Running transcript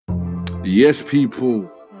Yes, people.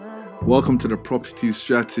 Welcome to the Property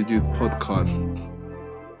Strategies Podcast.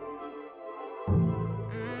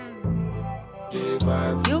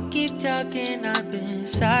 You keep talking, I've been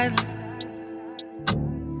silent.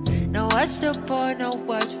 Now what's the point of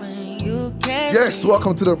words when you can't? Yes, read?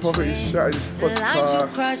 welcome to the Property Strategies The lines you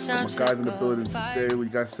Podcast. cross, I'm My guys in the sick building of today. What you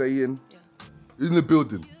guys saying? Who's in the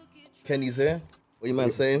building? Kenny's here. What you man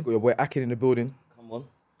saying? Got your boy Akin in the building. Come on.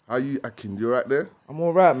 How you acting? You right there? I'm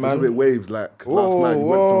all right, A man. bit waves like last night. You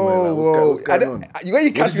went somewhere. Like, what's going on? You when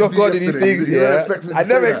you catch did me you off do guard in these yesterday? things, You never yeah. expect me to I say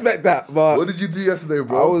never that. expect that, but What did you do yesterday, I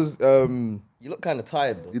bro? was You look kind of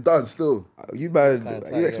tired though. You done still? you man, Kinda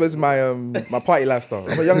tired, you exposing my my party lifestyle.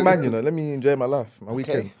 I'm a young man, you know. Let me enjoy my life, my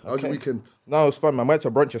weekend. How was your Okay. weekend? No, it was fun, man. I went to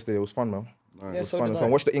a brunch yesterday. It was fun, man. Yeah, It was so fun. It did was I.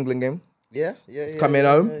 fun. Watch the England game. Yeah. It's coming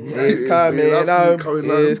home. yeah. It's coming Yeah, home. coming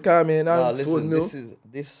home. It's coming Nah, home. listen, 4-0.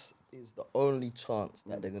 this is the only chance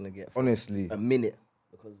that they're gonna get. For Honestly. a minute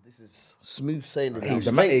because this is smooth sailing. Hey, now.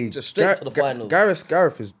 the man- Just straight to the finals.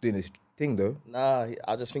 Gareth is doing his thing though. Nah,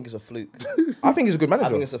 I just think it's a fluke. I think he's a good manager.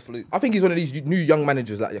 I think it's a fluke. I think he's one of these new young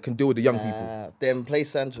managers that can deal with the young people. Then play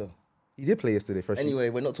Sancho. He did play yesterday, fresh. Anyway,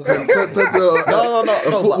 we're not talking. No, no,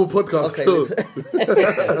 a football podcast. Okay, still. listen.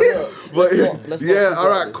 But let's not yeah, talk all about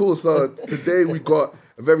right, this. cool. So today we got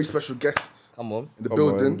a very special guest Come on, in the Come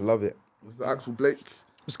building, on, love it. Mr. Axel Blake.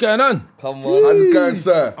 What's going on? come How's on. it going,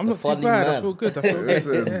 sir? I'm not too funny bad. I man. feel good. I feel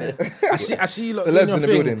good. Listen, I see you lot Celebs doing your in the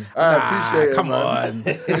thing. building. I appreciate it, Come man. on.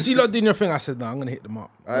 I see you lot doing your thing. I said, no, I'm going to hit them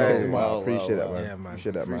up. Hey, Wow, Appreciate that, wow. man. Yeah, man.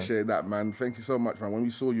 Appreciate that, man. appreciate that, man. Thank you so much, man. When we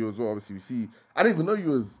saw you as well, obviously we see. I didn't even know you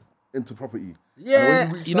was into property. Yeah. And when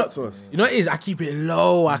you reached You know, out to us. you know what it is? I keep it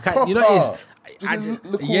low. I can't, you know what it is? Just I a just,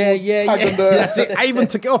 little yeah. tag on the- That's it. I even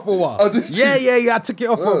took it off for a while. Oh, did you? Yeah. I took it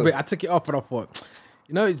off for Oh. a bit. I took it off and I thought,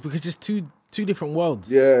 you know, it's because it's two different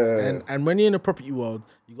worlds. Yeah. And when you're in the property world,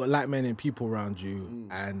 you got like-minded people around you,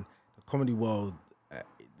 and the comedy world,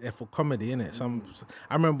 they're for comedy, innit?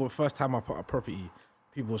 I remember the first time I put a property,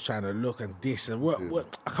 people was trying to look and this and what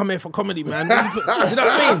I come here for comedy, man. You know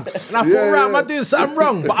what I mean? And I thought, right, am I doing something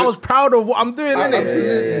wrong? But I was proud of what I'm doing, innit?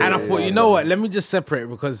 Absolutely. And I thought, you know what? Let me just separate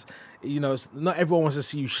because, you know, not everyone wants to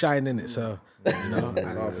see you shine, innit? So, you know.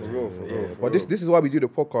 Nah, for real. But this is why we do the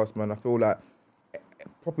podcast, man. I feel like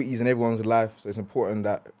properties in everyone's life, so it's important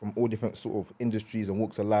that from all different sort of industries and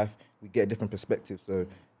walks of life, we get a different perspective. So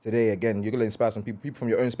today, again, you're gonna inspire some people from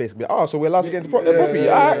your own space. Be like, oh, so we're allowed to get into property.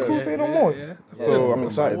 All right, cool. Say no more. So I'm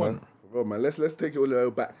excited, man. For real, man. Let's take it all the way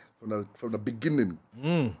back from the beginning.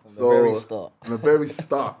 From the very start. From the very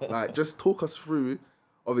start. Like, just talk us through.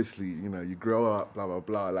 Obviously, you know, you grow up, blah blah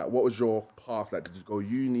blah. Like, what was your path? Like, did you go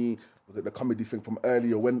uni? Was it the comedy thing from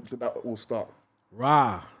earlier? When did that all start?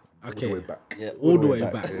 Rah. All Okay. the way back. Yeah. All the way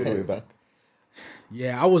back. All the way back.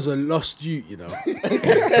 Yeah, I was a lost youth, you know.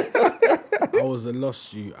 I was a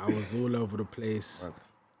lost youth. I was all over the place. Right.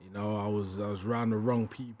 You know, I was around the wrong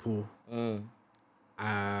people. So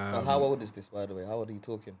how old is this, by the way? How old are you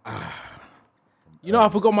talking? You know, I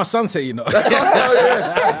forgot my sunset, you know. He's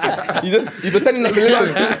pretending not to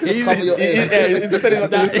listen. Just cover your ears. He's pretending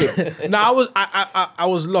not to listen. No, I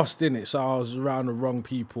was lost in it. So I was around the wrong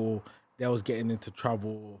people. They was getting into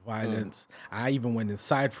trouble, violence. I even went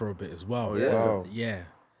inside for a bit as well. Oh, yeah? Wow. Yeah.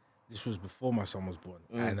 This was before my son was born.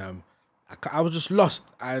 And I was just lost.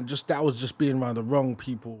 That was just being around the wrong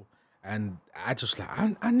people. And I just like,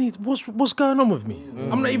 I need, what's going on with me?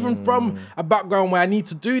 I'm not even from a background where I need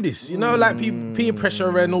to do this. You know, like peer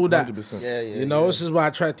pressure and all that. 100%. Yeah. You know, this is why I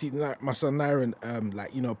try to teach like, my son Nyron,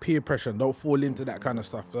 like, you know, peer pressure and don't fall into that kind of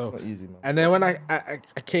stuff. So, not easy, man. And then when I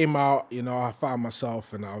came out, you know, I found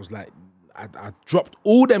myself and I was like, I dropped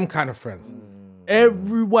all them kind of friends.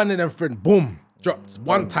 Every one of them friends, boom, dropped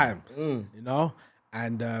one time, you know?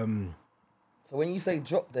 And So when you say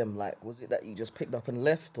drop them, like, was it that you just picked up and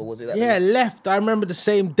left, or was it that? yeah, left. I remember the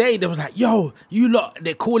same day they was like, yo, you lot,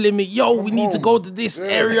 they're calling me, yo, we need to go to this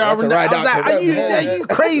area. have to And I ride was out like, to are you, them. are you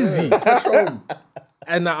crazy?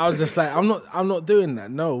 And I was just like, I'm not doing that.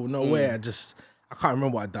 No way. I can't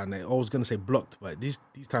remember what I'd done. I was gonna say blocked, but these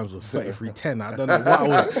times was 33-10. I don't know what I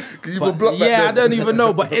was. Can you But even block that yeah, I then? don't even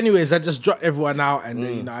know. But anyways, I just dropped everyone out, and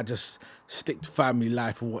then, you know, I just stick to family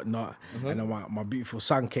life and whatnot. And then my beautiful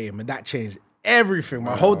son came, and that changed everything.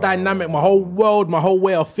 My whole dynamic, my whole world, my whole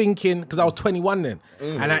way of thinking. Because I was 21 then,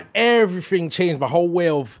 and everything changed. My whole way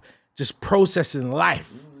of just processing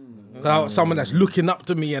life. I was someone that's looking up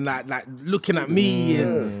to me and like looking at me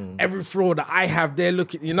and every flaw that I have, they're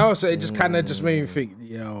looking, you know. So it just kind of just made me think,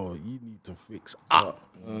 yo, you need to fix up.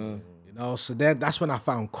 You know, so then that's when I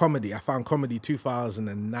found comedy. I found comedy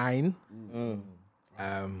 2009.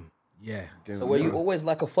 Yeah. So were you always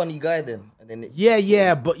like a funny guy then? And then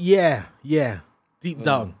Yeah. deep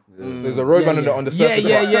down. So there's a road running on the surface.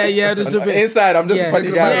 Yeah. There's a And bit inside, I'm just a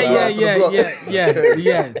funny guy.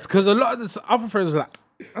 Yeah. Because a lot of the other friends are like,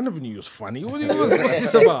 I never knew he was funny. What's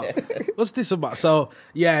this about? What's this about? So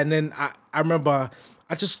yeah, and then I remember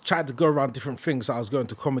I just tried to go around different things. I was going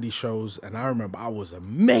to comedy shows, and I remember I was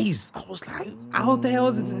amazed. I was like, how the hell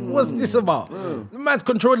is this? What's this about? The man's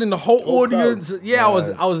controlling the whole audience. crowd. Yeah,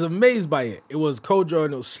 I was amazed by it. It was Kojo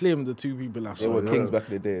and it was Slim, the two people I They saw. were kings back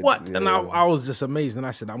in the day. What? Yeah, And I was just amazed, and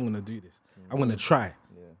I said, I'm gonna do this. I'm gonna try.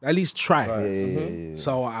 At least try. yeah.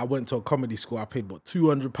 So I went to a comedy school. I paid about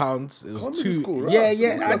 £200. It was Comedy school, right?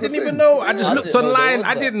 Yeah. I That's the didn't even thing. know. I just I looked didn't know there online. was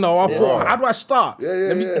I that. didn't know. I thought, how do I start?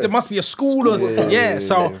 Yeah. There must be a school or something. something.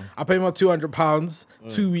 So I paid my £200,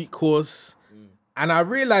 2-week course, and I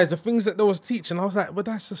realized the things that they was teaching. I was like, well,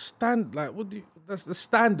 that's the standard. Like, that's the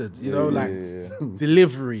standards,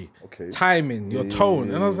 delivery, timing, your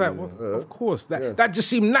tone. And I was like, well, of course, that just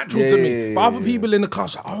seemed natural to me. But other people in the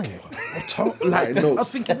class, like, I was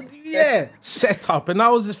thinking, set up. And I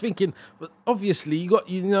was just thinking, but obviously, you got,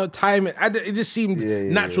 timing. It just seemed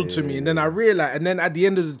natural to me. And then I realized, and then at the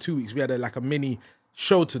end of the 2 weeks, we had a mini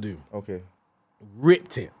show to do. Okay.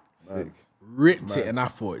 Ripped it. And I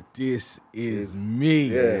thought, this is me.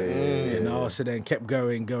 So then kept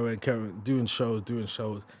going, doing shows.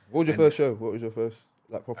 What was your first show? What was your first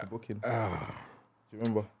proper booking? Do you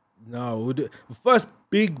remember? No, the first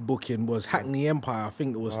big booking was Hackney Empire. I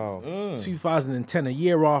think it was 2010, a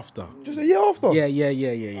year after. Just a year after?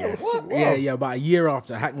 Yeah. What? Wow. Yeah, about a year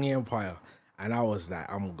after Hackney Empire. And I was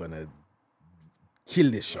like, I'm gonna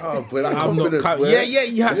kill this show. Oh, boy, that I'm confidence,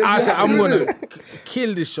 boy. I said, I'm you gonna did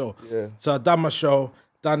kill this show. Yeah. So I done my show,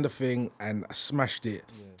 done the thing, and I smashed it.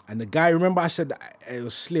 And the guy, remember I said that it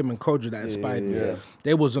was Slim and Kojo that inspired me. Yeah.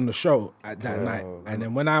 They was on the show at that night. And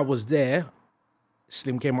then when I was there,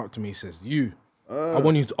 Slim came up to me and says, I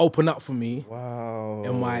want you to open up for me Wow.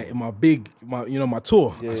 in my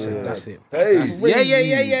tour. I said, that's it. Hey.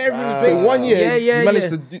 Yeah. So 1 year, you managed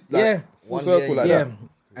to do yeah. full circle like Yeah. that.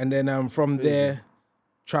 And then from there,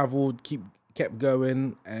 traveled, kept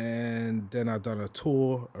going, and then I done a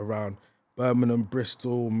tour around Birmingham,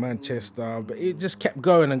 Bristol, Manchester, but it just kept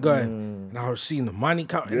going and going. And I was seeing the money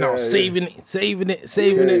coming, and I was saving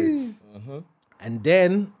it. And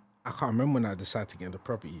then I can't remember when I decided to get into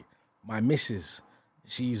property. My missus,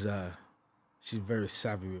 she's very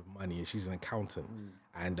savvy with money, and she's an accountant,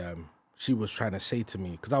 and she was trying to say to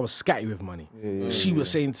me, because I was scatty with money. She was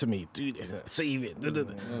saying to me, "Dude, save it."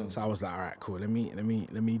 So I was like, "All right, cool. Let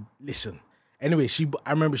me listen." Anyway,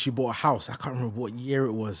 I remember she bought a house. I can't remember what year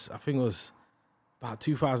it was. I think it was about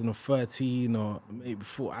 2013 or maybe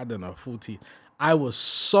 14. I was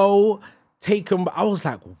so taken, I was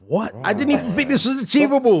like, "What?" I didn't even think this was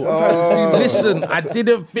achievable. Listen, I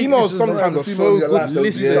didn't think Females this was sometimes are Female in your so life, good. they'll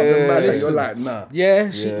do something mad that listen. you're like, nah.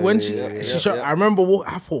 Yeah, she showed, I remember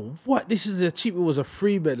I thought, what? This is a cheap. It was a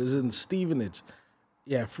 3-bed. It was in Stevenage.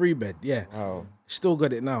 Yeah, 3-bed. Yeah. Wow. Still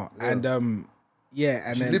got it now. And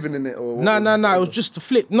and She's then living in it or what? no. It was just to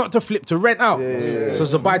flip, not to flip, to rent out. So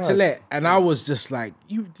it's a buy to let, and I was just like,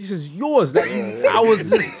 this is yours. I was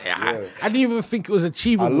just, I didn't even think it was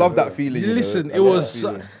achievable. I love that feeling. Listen, I it love was,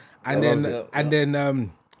 that feeling. and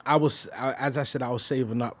then I was, as I said, I was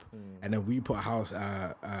saving up, and then we put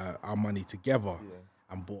our money together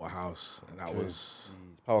and bought a house, and that was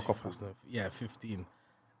Power couple. 15,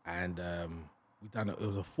 and we done it. It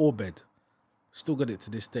was a 4-bed. Still got it to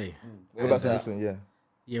this day. What about listen? Yeah.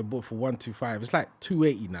 Yeah, bought for 125. It's like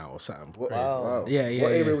 280 now or something. What, Crazy. wow. Yeah.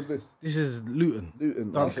 What area was this? This is Luton.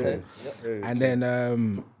 Luton. Dunstable. Okay. And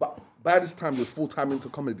then But by this time, you're full time into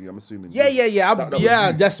comedy, I'm assuming. yeah. That was you.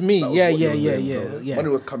 That's me. That was Yeah. what you were doing, so Money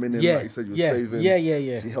was coming in, like you said, you were saving.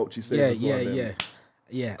 Yeah. She helped you save as well.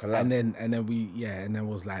 Yeah. Collab. And then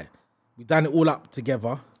was like, we done it all up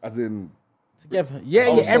together. As in, Together.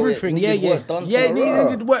 so Everything. it needed work done to Yeah, it. it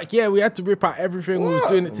needed work. Yeah, we had to rip out everything. We was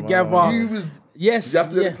doing it together. you was. Yes. Did you have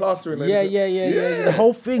to do the plastering and Yeah. everything? The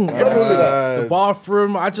whole thing. all of that. The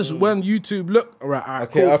bathroom. I just went on YouTube. Look, all right,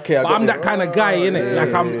 Okay, cool. okay, I But got I'm it. that kind of guy, innit? yeah,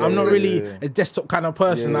 Like I'm not really a desktop kind of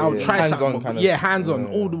person. I'll try Hands-on something. kind of- Hands on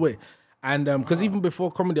all the way. And because even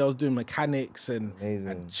before comedy, I was doing mechanics and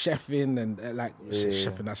chefing and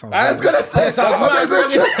chefing. That sounds. I was gonna say. That sounds mad. I was gonna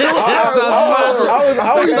say- I was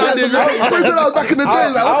I was back in the day.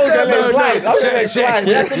 Like, I was what's gonna let going on? slide. I was gonna let slide.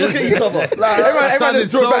 We had to look at each other. That sounded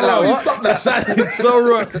just draw back so like, wrong. what? Stop that. That sounded so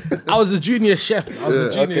wrong. I was a junior chef. chef.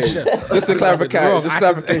 Just to Wrong.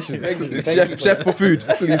 clarification. Chef for food,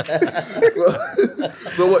 please.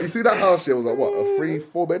 So what? You see that house here was like what? A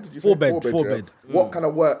 3-4 bed? Did you say 4-bed, yeah? 4-bed. What kind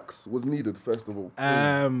of works was needed first of all?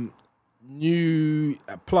 New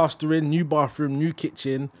plastering, new bathroom, new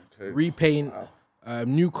kitchen, repaint,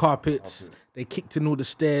 New carpets. They kicked in all the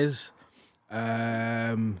stairs.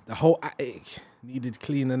 The whole attic needed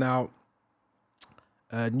cleaning out.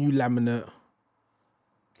 New laminate.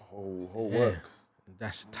 Whole works.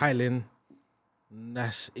 That's tiling. And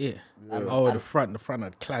that's it. Oh, the front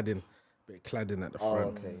had cladding. Bit of cladding at the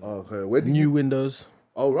front. Okay. Where did New you? windows.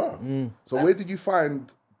 Oh right. So where did you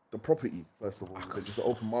find the property first of all? Was it just the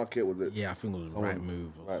open market? Was it? Yeah, I think it was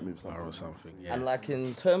Rightmove or something. Yeah. And like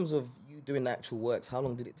in terms of you doing the actual works, how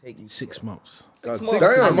long did it take you? 6 months. 6 God, months.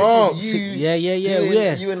 damn. And this is you. Yeah.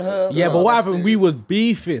 doing You and her. Yeah, No, but what that's happened? serious. We was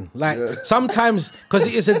beefing. Like sometimes, because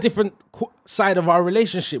it is a different side of our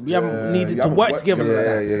relationship. We haven't needed you to haven't work worked together like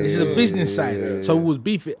together. that. Yeah, This is the business side. So we was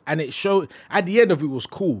beefing, and it showed. At the end of it was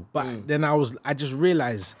cool, but then I just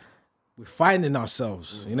realized we're finding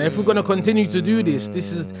ourselves. You know, if we're gonna continue to do this,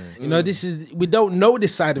 we don't know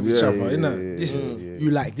this side of each other. You know,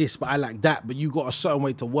 you like this, but I like that. But you got a certain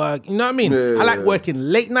way to work. You know what I mean? I like working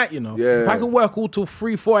late night. You know, if I could work all till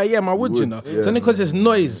 3, 4 a.m., I would. You know, it's only because there's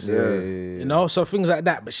noise. You know, so things like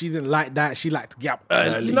that. But she didn't like that. She liked to get up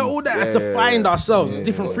early. You know, all that. Had to find ourselves,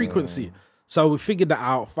 different frequency. So we figured that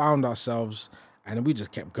out, found ourselves, and then we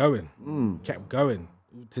just kept going, kept going.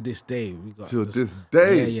 To this day, we got Till this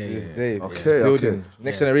day. Yeah. This day, Okay, building. okay.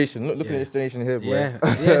 Next generation. Look at this generation here, boy. Yeah.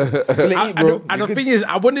 Eat, bro. And the thing is,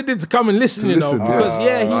 I wanted him to come and listen, you know, listen, because he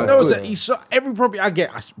That's knows good. that he saw every property I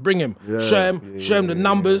get. I bring him, show him the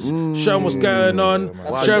numbers, show him what's going on,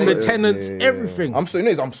 show him the tenants, everything. I'm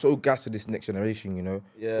so gassed to this next generation. You know,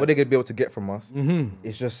 what they're gonna be able to get from us.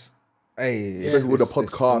 It's just, hey, Especially with the it's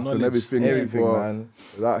podcast and everything. everything, bro. man.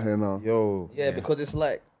 That here now. Yo, Yeah, because it's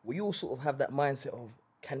like we all sort of have that mindset of,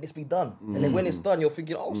 can this be done? And then when it's done, you're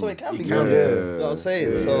thinking, oh, so it can be done. be You know what I'm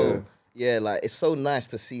saying? So yeah, like it's so nice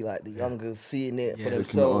to see like the youngers seeing it for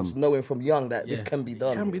themselves, knowing from young that this can be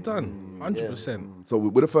done. Can be done, 100%. So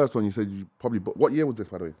with the first one, you said you probably bought, what year was this,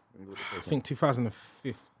 by the way? I think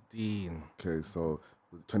 2015. Okay, so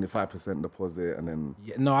 25% deposit and then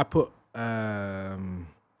Yeah, no, I put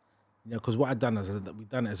because what I done is we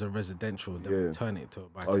done it as a residential, then we turn it to a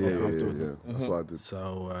buy to let afterwards. That's what I did.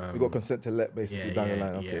 So we got consent to let basically down the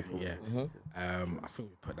line. Okay, cool. I think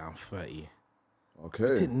we put down 30.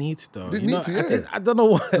 Okay. Didn't need to though. Didn't need to, I don't know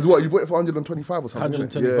why. Because what, you bought it for 125 or something?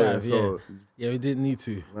 innit? 125, So, yeah, we didn't need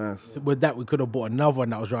to. nice. With that, we could have bought another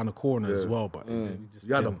one that was around the corner as well, but we just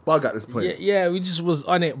You had a didn't. bug at this point. Yeah, we just was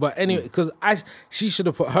on it. But anyway, because she should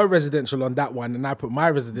have put her residential on that one, and I put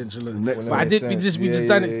my residential on. Next But I one. did. We just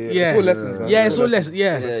done it. Yeah, It's all lessons, man. Yeah, it's all lessons.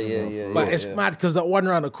 Yeah. But it's mad because that one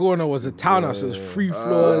around the corner was a townhouse. So it was 3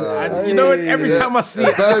 floors. And you know what? Every time I see It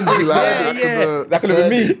it, burns you like, That could have been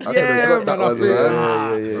me. I could have got that one, man.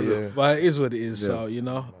 But it is what it is. So you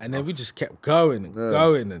know, and then we just kept going and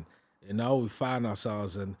going, and you know, we found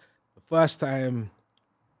ourselves. And the first time,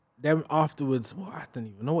 then afterwards, well, I don't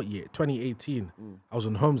even know what year. 2018. I was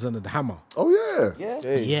on Homes Under the Hammer. Oh, yeah.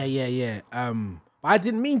 Yeah. But I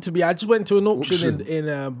didn't mean to be. I just went to an auction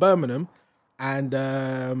in Birmingham, and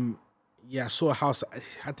I saw a house.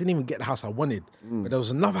 I didn't even get the house I wanted, but there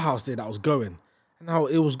was another house there that was going, and now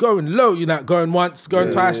it was going low. You know, going once,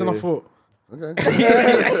 going twice, and I thought. Okay. Put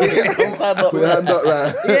your hand up,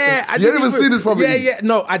 like. Yeah, I You didn't even see this property? Yeah.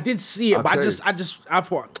 No, I did see it, but Okay. I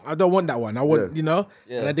thought I don't want that one. I want, you know,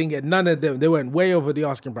 and I didn't get none of them. They went way over the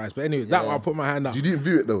asking price. But anyway, that one I put my hand up. You didn't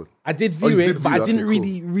view it, though? I did Oh, you view did it, but view I it. didn't Okay,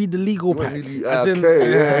 really read the legal pack. really- I didn't,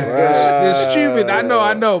 okay, It's stupid. I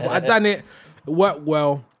know, but I done it. It worked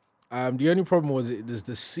well. The only problem was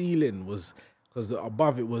the ceiling was because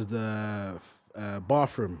above it was the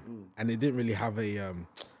bathroom, and it didn't really have a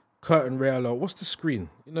curtain rail or what's the screen?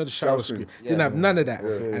 You know, the shower screen. Didn't have none of that,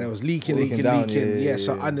 and it was leaking down, leaking. yeah,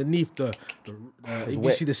 So underneath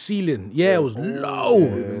you see the ceiling, it was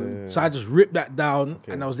low. So I just ripped that down,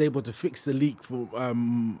 and I was able to fix the leak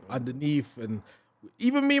from underneath. And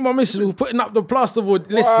even me and my missus were putting up the plasterboard.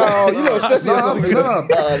 Listen, Wow, you know, especially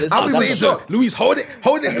I'm saying to her, Louise, hold it,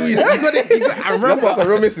 Louise. You got it. I remember. That's a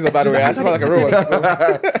real missus, by the way. I feel like a real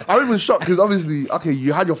one. I'm even shocked because obviously, okay,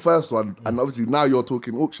 you had your first one, and obviously now you're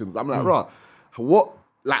talking auctions. I'm like, rah,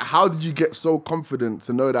 how did you get so confident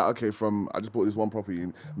to know that, okay, I just bought this one property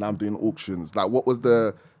and now I'm doing auctions? Like, what was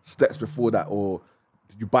the steps before that, or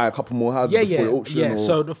did you buy a couple more houses before the auction? Yeah. Or?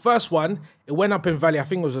 So the first one, it went up in value. I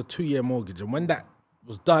think it was a 2-year mortgage, and when that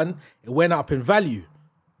was done, it went up in value.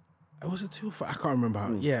 It was a 2 or 5. I can't remember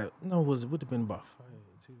how. Yeah, no, it would have been about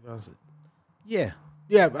 2000. Yeah,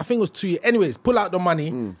 I think it was 2 years. Anyways, pull out the money,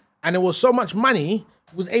 and there was so much money,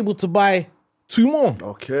 was able to buy 2 more.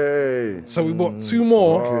 Okay. So we bought 2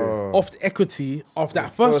 more off the equity of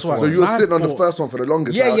that first one. So you were And I sitting on the thought- first one for the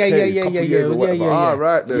longest. Yeah, like, okay, couple years or whatever. yeah. Ah,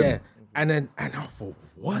 right then. Yeah, and I thought,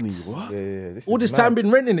 what? What? Yeah. All this time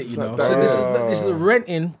been renting it, you know. So this is the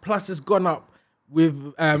renting plus it's gone up with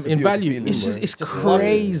in beautiful value. feeling, It's bro. just it's Just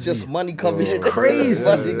crazy. Just money coming in. crazy.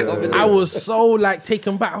 Money coming in. I was so like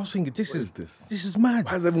taken back. I was thinking, this is mad.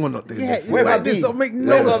 Why is everyone not doing Yeah, this? where Like this me. don't make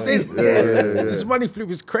no sense. Yeah. This money flip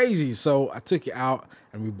is crazy. So I took it out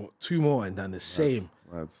and we bought 2 more and done the same.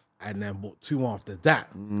 Mad. And then bought 2 more after that.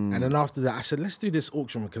 And then after that, I said, let's do this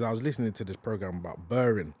auction because I was listening to this program about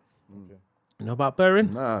burring. You know about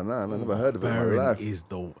burring? Nah, never heard of it in my Burring life. is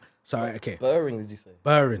the okay. Burring, did you say?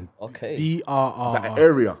 Burring. Okay. BRR. That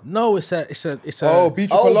area. No, it's a. Oh, beach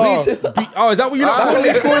oh, beach. Oh, is that what you That's what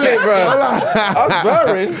they call it, bro. I'm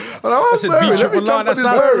burring. I said beach triple R. That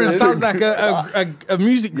sounds like a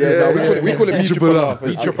music group. Yeah, we call it beach triple R.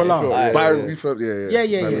 Beach triple R. Byron refurb,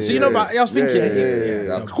 Yeah. So you know about? I was thinking.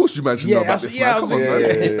 Yeah. Of course you mentioned know about this, man. Come on,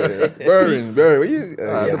 man. Burring. What you?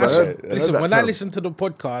 Listen, when I term. listen to the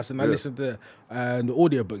podcast and I listen to the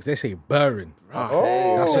audiobooks, they say burring.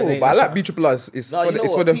 Oh, That's what they- but I that's like what- beach triple R. It's No, for you the- know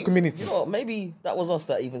it's for what? the community. You know what? Maybe that was us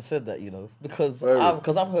that even said that, you know, because Burring.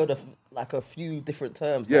 I've heard of like a few different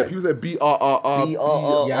terms. Yeah, like people say BRRR.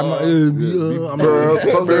 BRR. Yeah, I'm not. Burr.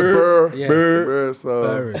 Some say burr. Yeah. Burr. So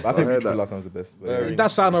Burring. But I think heard beach triple that. R sounds the best. but- Burring. It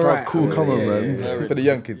does sound alright. cool. Come on, man. For the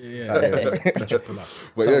young kids.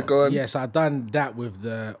 But yeah, go on. Yes, I done that with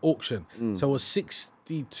the auction. So it was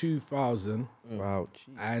 62,000 Wow.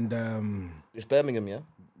 cheap. and It's Birmingham, yeah?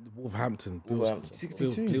 Wolverhampton. Wolverhampton.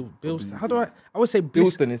 62. Bilston. How do I would say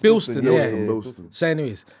Bilston, it's Bilston, Bilston, yeah. Bilston. So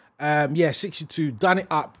anyways, 62, done it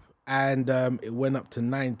up and it went up to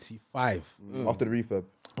 95. After the refurb.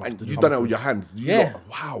 And you done it with your hands. You Yeah. lot-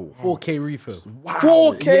 Wow. 4K refurb. Wow.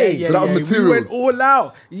 4K. So that was We materials. went all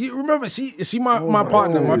out. You remember? See my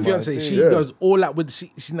partner, my fiance. She goes all out with.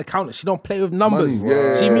 She's an accountant. She don't play with numbers. Money,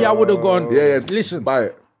 yeah. See me, I would have gone. Yeah. Listen, Buy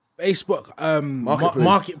it. Facebook,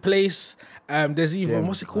 marketplace. There's even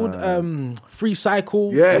what's it called? Free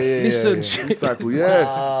cycle. Yes. Listen, Cycle. Yes.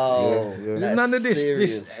 Oh, There's none of this.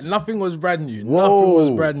 This nothing was brand new. Whoa. Nothing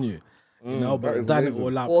was brand new. You know, but is done it amazing.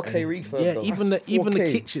 all up. 4K and- refurb, Yeah, though. even That's the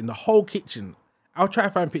 4K. kitchen, the whole kitchen. I'll try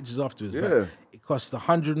to find pictures afterwards. Yeah. But it cost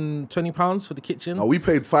 £120 for the kitchen. Oh, we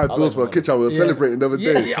paid $5 for a kitchen. We were celebrating the other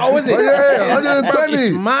day. Oh, was it? Oh, yeah, 120.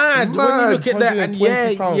 It's mad. When you look at that, and £120.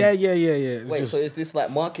 yeah. It's Wait, just- so is this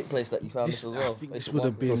like marketplace that you found this as I well? think this Facebook would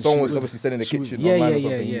have Market? been. So someone she was would- obviously selling the she would- kitchen Yeah, online yeah, or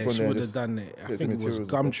something. You yeah. go in She there would and have just done it. I get the think it was materials and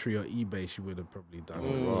stuff. Gumtree or eBay. She would have probably done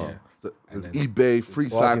it. Yeah. So there's eBay, Free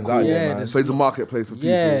Bargains Cycle. out there, Yeah, man. So it's a marketplace for people.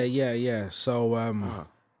 Yeah. So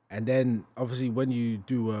and then obviously when you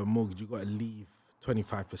do a mortgage, you got to leave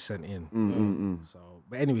 25% in. So,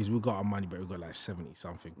 but anyways, we got our money, but we got like 70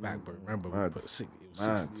 something back. But remember, we Mad. put 60, it was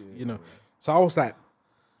 60, you know. So I was like,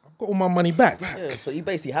 I've got all my money back. Yeah, so you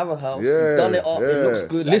basically have a house, Yeah, you've done it up, yeah. it looks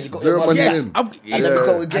good, and Listen, you got zero your money money Yes, in. I've, And then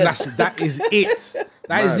go again. that is it.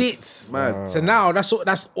 That is it. Mad. So now that's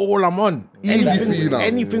all I'm on. Easy anything, for you now.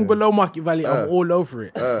 Anything below market value, I'm all over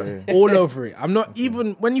it. All over it. I'm not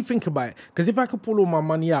even when you think about it, because if I could pull all my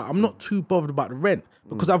money out, I'm not too bothered about the rent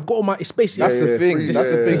because I've got all my. It's basically That's the thing. free, That's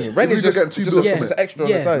the yeah. thing. Rent You is just just get two just bills from it's it. extra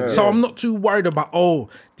on the side. So I'm not too worried about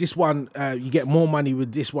this one. You get more money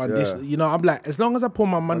with this one. This, you know, I'm like, as long as I pull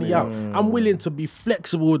my money out, I'm willing to be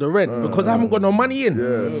flexible with the rent because I haven't got no money in.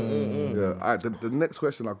 Yeah. All right, the next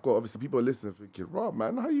question I've got, obviously, people are listening thinking, Rob,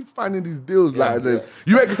 man, how are you finding these deals? Like, as in,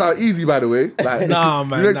 you make it sound easy, by the way. Like, Nah,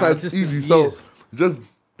 man, you make it nah, sound this easy. is So, years. just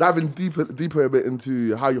diving deeper a bit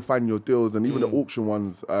into how you find your deals and even the auction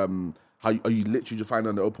ones. How are you literally just finding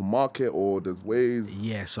on the open market or there's ways?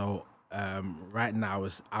 Yeah, so right now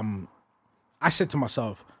I said to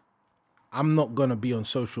myself, I'm not gonna be on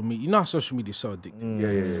social media. You know how social media is so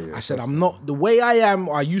addictive. Yeah. I said I'm not the way I am.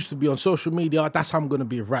 Or I used to be on social media. That's how I'm gonna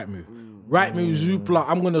be with Rightmove. Rightmove, Zoopla.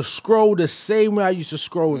 I'm gonna scroll the same way I used to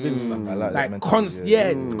scroll with Insta. I like that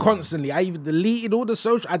mentality, Constantly. I even deleted all the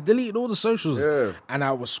social. I deleted all the socials, and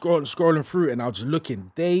I was scrolling through, it and I was just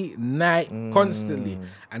looking day, night, constantly,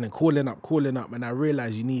 and then calling up, and I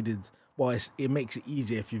realized you needed. Well, it makes it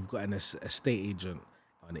easier if you've got an estate agent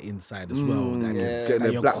on the inside as well. That Getting that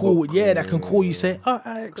their you're black cool. book. Yeah, that can call you, say, oh,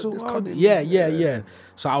 Axel, yeah.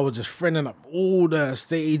 So I was just friending up all the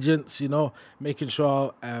estate agents, you know, making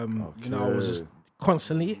sure, you know, I was just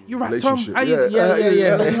constantly, you're right, Tom. Relationship. How Yeah.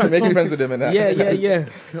 yeah. Making friends with them and that. Yeah.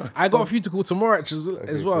 I got a few to call tomorrow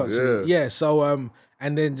as well. So, yeah. So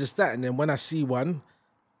and then just that, and then when I see one,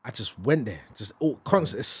 I just went there, just all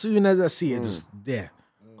constant. As soon as I see it, just there,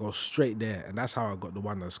 go straight there, and that's how I got the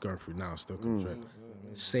one that's going through now. Still coming straight.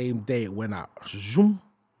 Same day it went out. Zoom.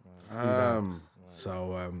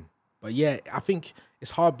 So, but yeah, I think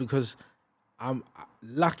it's hard because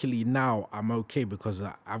luckily now I'm okay because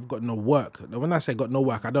I've got no work. When I say got no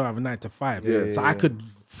work, I don't have a 9 to 5. So I could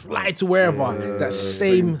fly to wherever. That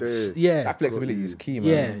same day. That flexibility is key, man.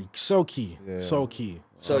 Yeah, so key. So key.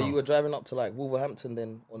 So you were driving up to like Wolverhampton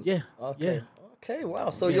then? Yeah. Okay. Yeah. Okay, wow.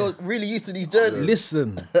 So you're really used to these journeys.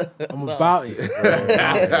 Listen, I'm about it.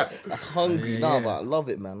 That's hungry. Nah, but I love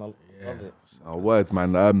it, man. I love it. Oh, word,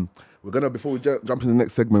 man. We're gonna, before we jump into the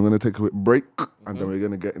next segment, we're gonna take a quick break, and then we're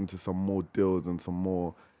gonna get into some more deals and some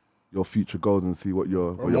more your future goals and see what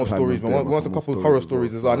your More stories, man. We want a couple of horror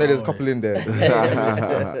stories as well. I know there's a couple in there.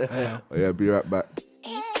 Yeah, be right back.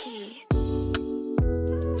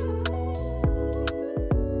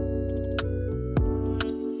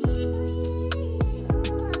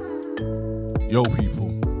 Yo,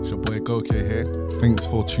 people, it's your boy Goke here. Thanks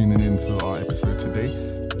for tuning in to our episode today.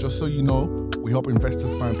 Just so you know, we help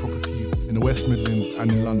investors find properties in the West Midlands and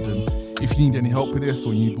in London. If you need any help with this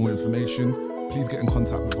or you need more information, please get in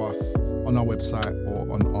contact with us on our website or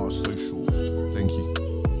on our socials. Thank you.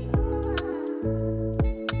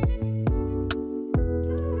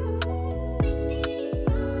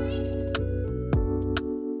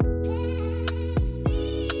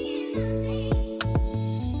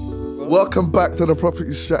 Welcome back to the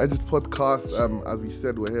Property Strategist Podcast. As we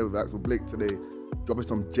said, we're here with Axel Blake today, dropping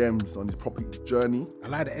some gems on his property journey. I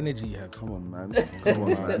like the energy you have. Come on, man. Come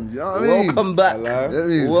on, man. You know what I mean? Welcome back.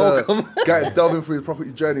 Welcome. Delving through his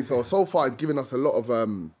property journey. So far, it's given us a lot of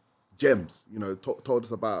gems. You know, told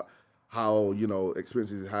us about how, you know,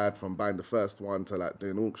 experiences he had from buying the first one to like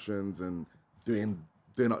doing auctions and doing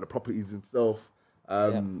up the properties himself.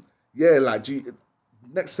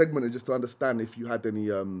 Next segment is just to understand if you had any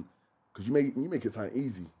because you make it sound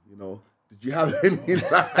easy, you know. Did you have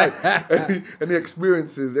any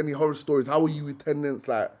experiences, any horror stories? How were you with tenants?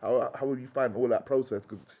 Like, how would you find all that process?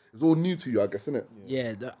 Because it's all new to you, I guess, isn't it?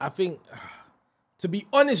 Yeah, I think, to be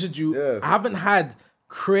honest with you, I haven't had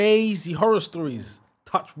crazy horror stories.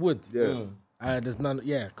 Touch wood. Yeah. There's none.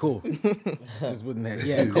 Yeah, cool. Just wouldn't have.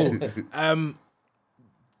 Yeah, cool.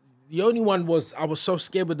 The only one was I was so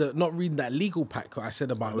scared with not reading that legal pack I said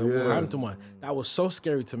about the Wolverhampton one. That was so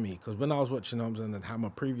scary to me because when I was watching Homes and Hammer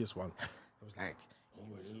previous one, it was like,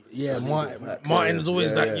 Martin was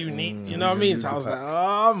always like unique. You know what I mean? So I was like,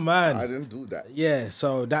 oh man, I didn't do that. Yeah,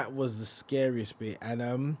 so that was the scariest bit.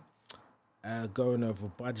 And going over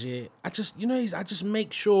budget, I just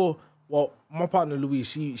make sure. Well, my partner Louise,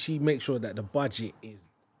 she makes sure that the budget is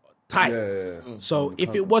tight. So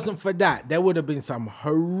if it wasn't for that, there would have been some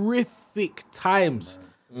horrific times.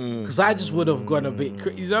 Because I just would have gone a bit,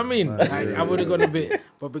 you know what I mean? Like, I would have gone a bit,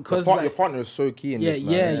 but because your partner is so key in this,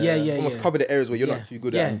 man. Yeah. Almost cover the areas where you're not too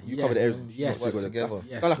good at, and you cover the areas where you're not too good at. together.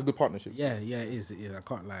 Sounds like a good partnership. Yeah, it is. I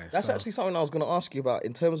can't lie. That's actually something I was going to ask you about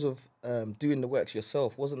in terms of doing the works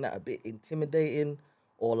yourself. Wasn't that a bit intimidating,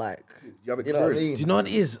 or like, you have know what I mean? Do you know what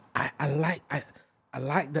it is? I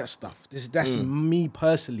like that stuff. That's me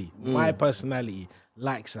personally. My personality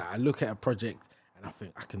likes that. I look at a project and I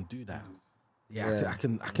think I can do that. I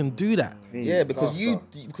can do that. Yeah, because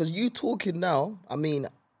you talking now. I mean,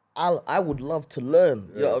 I would love to learn.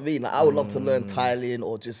 You know what I mean? Like, I would love to learn tiling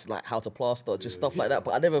or just like how to plaster, just stuff like that.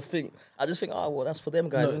 But I just think, oh well, that's for them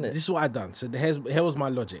guys, isn't it? This is what I done. So here was my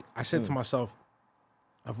logic. I said to myself,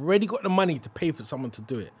 I've already got the money to pay for someone to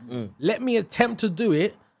do it. Let me attempt to do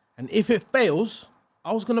it, and if it fails,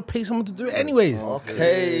 I was gonna pay someone to do it anyways.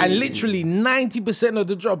 Okay. And literally 90% of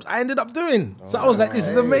the jobs I ended up doing. So I was like, this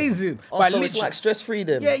is amazing. But So it's like stress-free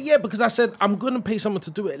then? Yeah, because I said, I'm gonna pay someone to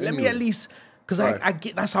do it. Let me at least, because I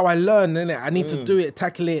get, that's how I learn, innit? I need to do it,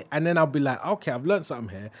 tackle it, and then I'll be like, okay, I've learned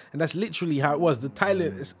something here. And that's literally how it was. The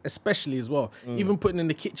tiling especially as well. Even putting in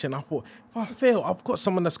the kitchen, I thought, if I fail, I've got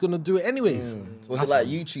someone that's gonna do it anyways. So was it like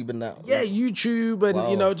YouTube and that? Yeah, YouTube and,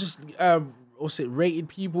 you know, just... rated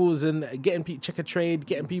people's and getting people check a trade,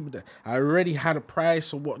 getting people that I already had a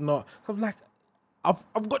price or whatnot. I'm like,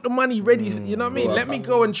 I've got the money ready, you know what I mean? Let me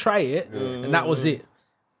go and try it. And that was it.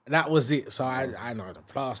 So I know the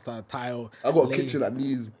plaster, tile. I got a kitchen that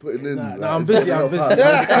needs putting in. No, I'm busy. I'm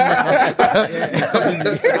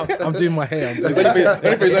doing my hair.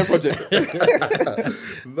 Ready for his own project.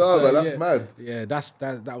 But that's mad. Yeah,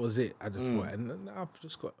 that was it. I just thought, and I've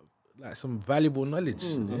just got like some valuable knowledge.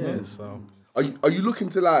 Yeah, so. Are you looking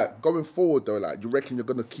to like going forward though? Like, you reckon you're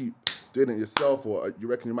gonna keep doing it yourself, or you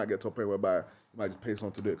reckon you might get to a point whereby you might just pay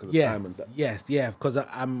someone to do it because of time and that? Yeah, because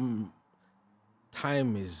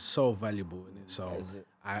time is so valuable in it. So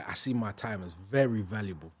I see my time as very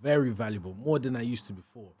valuable, more than I used to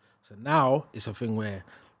before. So now it's a thing where,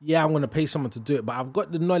 I'm gonna pay someone to do it, but I've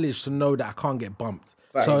got the knowledge to know that I can't get bumped.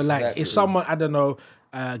 So like, if someone, I don't know,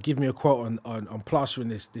 give me a quote on plastering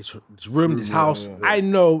this room, this house. I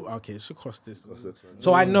know, okay, it should cost this.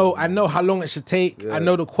 So I know how long it should take. I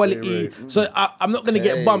know the quality. So I'm not gonna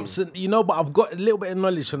get bumps, and, but I've got a little bit of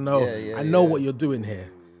knowledge to know. I know what you're doing here.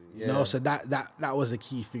 You know, so that was a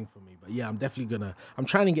key thing for me. But yeah, I'm definitely I'm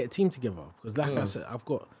trying to get a team together because, like I said,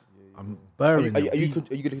 I'm burning. Are you going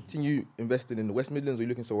to continue investing in the West Midlands, or are you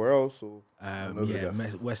looking somewhere else? Or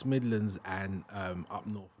West Midlands and up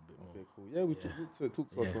north a bit more. okay, cool. Yeah, we talk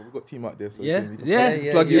to us, but we've got a team out there, so Yeah, we can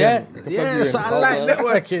yeah, plug you in. We can plug you in. So I like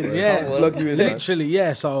networking. Yeah, Plug you in, literally.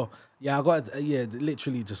 Yeah, so yeah, I got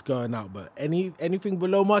literally just going out. But anything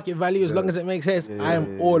below market value, as long as it makes sense, I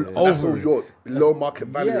am all That's all over. your below market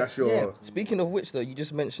value. That's your. Yeah. Speaking of which, though, you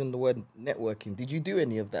just mentioned the word networking. Did you do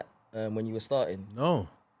any of that when you were starting? No,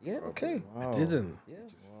 Yeah. Okay. I didn't. Yeah.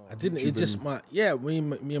 I didn't. It just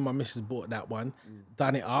me and my missus bought that one,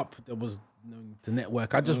 done it up. There was no need to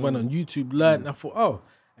network. I just went on YouTube, learned. And I thought,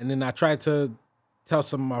 and then I tried to tell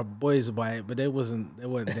some of my boys about it, but they weren't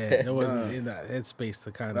there. They wasn't in that headspace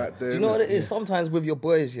to kind of. Do you know what it is? Sometimes with your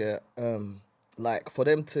boys, like for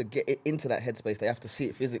them to get into that headspace, they have to see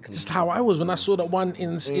it physically. Just how I was when I saw that one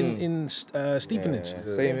in Stevenage.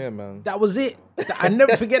 Same here, man. That was it. I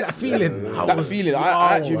never forget that feeling.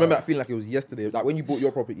 I actually remember that feeling like it was yesterday. Like when you bought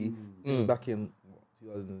your property, this was back in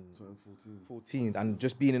 2014, and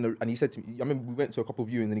just being in the, and he said to me, I remember we went to a couple of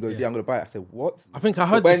viewings and he goes, yeah, I'm going to buy it. I said, what? I think I You're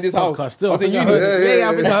heard buying this house. podcast still. I was in think uni.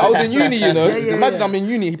 I think I was in uni, you know. Imagine yeah. I'm in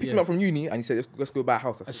uni. He picked me up from uni and he said, let's go buy a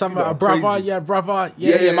house. I said, Some "You lot are brother, crazy." yeah, brother.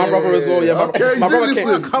 Yeah, my brother as well. Yeah, Okay, my you brother did came.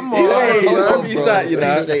 listen. Come on. Hey, Come on, probably bro. that, you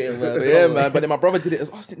know. Appreciate it, man. Yeah, Come man. on. But then my brother did it.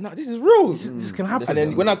 I said, nah, this is real. This can happen. And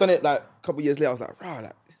then when I done it like a couple of years later, I was like, rah,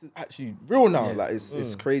 like this is actually real now. Like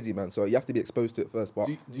it's crazy, man. So you have to be exposed to it first. But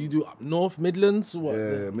Do you do up north, Midlands? What?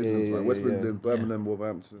 Yeah, Midlands, man. West Midlands, Birmingham,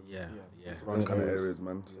 Wolverhampton. Yeah. Those kind of areas,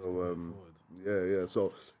 man. So yeah.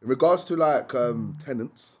 So in regards to like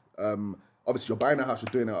tenants, obviously you're buying a house,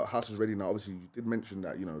 you're doing it, house is ready now. Obviously you did mention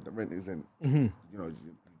that, the rent isn't, you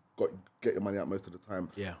get your money out most of the time.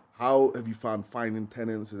 Yeah. How have you found finding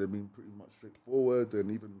tenants? Has it been pretty much straightforward,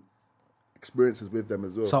 and even experiences with them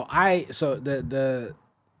as well? So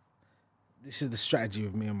this is the strategy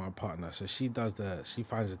with me and my partner. So she finds a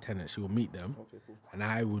tenant, she will meet them, and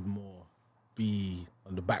I would more be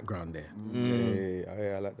on the background there.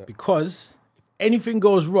 yeah, I like that. Because if anything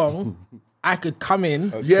goes wrong, I could come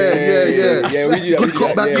in. Yeah. Yeah, we do that. Good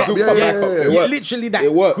cop, bad cop. Yeah. It Yeah, works. literally that.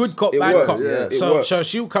 It works. Good cop, It bad works. cop. Yeah, it So works.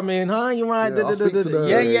 she'll come in, you right? Yeah, I'll speak to the-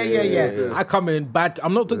 Yeah. I come in bad.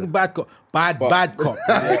 I'm not talking bad cop, bad cop.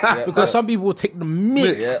 Because some people will take the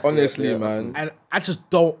mick. Yeah, honestly, man. And I just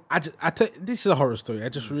don't. This is a horror story. I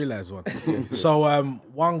just realized one. So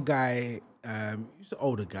one guy, he's an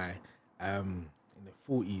older guy, in the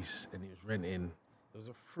 40s, and he was renting. It was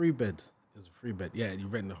a 3-bed. Yeah, and he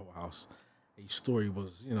rented the whole house. His story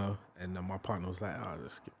was, and my partner was like, "Oh,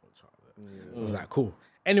 just skip the child." I was like, "Cool."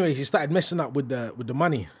 Anyway, he started messing up with the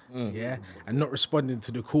money, and not responding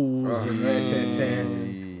to the calls.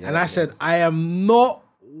 And I said, "I am not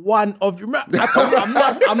one of you." I told him,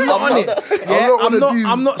 I'm not on it. Yeah, I'm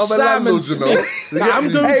not other Simon landlords, Smith. Like, I'm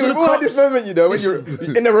going Hey, to the we've all had this cops. moment, when you're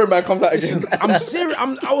in the room, man comes out again. I'm serious.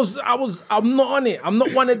 I'm not on it. I'm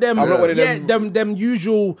not one of them. I'm not one of them. them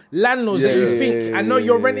usual landlords that you think. I know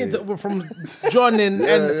you're renting from John and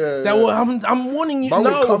they were. I'm warning you. Man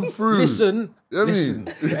will No, come through. listen. You know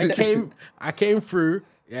what I mean? I came through.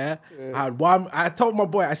 Yeah. I had one. I told my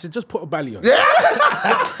boy, I said, just put a belly on. Yeah.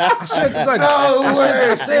 I said to God.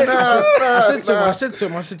 I said to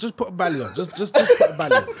him, I said, just put a belly on. Just put a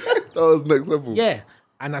belly on. That was next level. Yeah.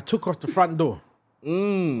 And I took off the front door. Yeah.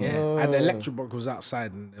 And the electric box was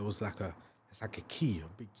outside, and it was like a key, a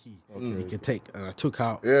big key you could take. And I took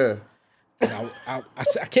out. Yeah. And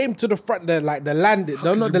I came to the front there, like the landing.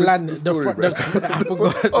 No, not the miss landing. the The story, front. bro? I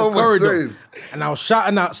forgot the Oh my corridor. days. And I was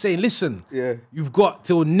shouting out, saying, "Listen, Yeah. you've got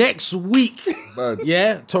till next week, Man.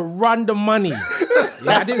 to run the money."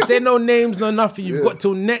 Yeah, I didn't say no names, no nothing. You've got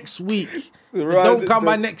till next week. If you run don't the- come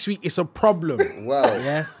by next week, it's a problem. Wow.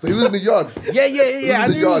 Yeah. So he was in the yard. Yeah. I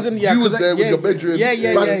in the knew he was in the yard. You was 'cause there with your bedroom,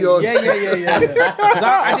 banging your- Yeah. 'Cause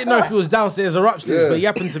I didn't know if he was downstairs or upstairs, Yeah. but he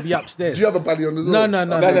happened to be upstairs. Did you have a belly on as well? No,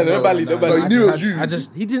 no, Bally. So he knew it was you.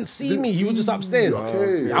 He didn't see Didn't me. He was see just you. upstairs.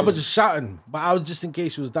 Okay. I was just shouting, but I was just in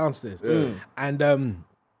case he was downstairs. And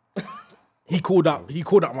he called up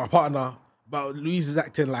my partner. But Louise is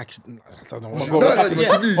acting like I don't know what's No, but she knew.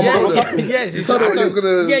 You told her what you was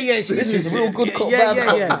gonna- This is real good cop,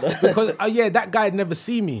 bad cop. Because that guy had never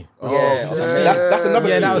seen me. That's another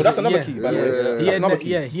key. that was That's it, another yeah. key, by the way. He That's had another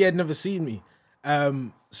key. he had never seen me.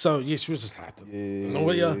 So she was just like, I don't know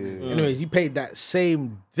what you're. Anyways, he paid that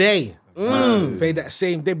same day. Played that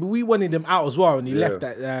same day, but we wanted him out as well, and he left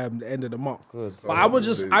at the end of the month. Good. But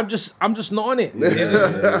I'm just not on it.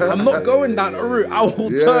 I'm not going down the route. I will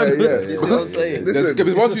turn. You see what I'm saying? There's 1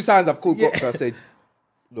 or 2 times I've called Gox. I said,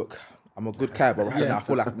 look, I'm a good guy, but right now I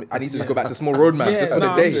feel like I need to just go back to small road, man, just for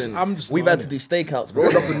the day. We've had to do stakeouts, bro.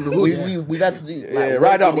 We've had to do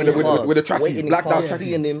ride up with the trackie, waiting in blacked out cars, trackie.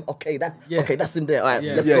 seeing him. Okay, that's him there. All right,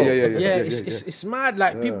 let's Yeah, go. It's mad.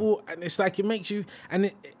 Like people, and it's like it makes you.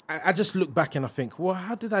 And I just look back and I think, well,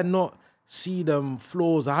 how did I not see them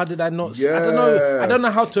flaws? Or how did I not? I don't know. I don't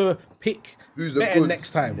know how to pick Who's better good?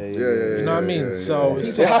 next time. Yeah, you know what I mean? So it's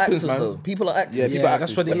People just, are happens, actors, man. though. People are actors. Yeah, people are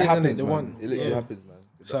that's actors. what it It is, happens, innit? They man. want- It literally yeah. happens, man.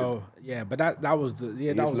 so yeah, but that was the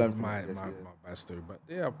that to was learn from my it, my bad story. But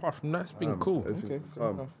yeah, apart from that, it's been cool.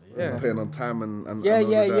 Yeah. Paying on time and Yeah, and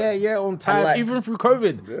all of that. yeah, on time. like- Even through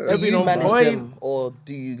COVID, Do they've been you on manage point. them, or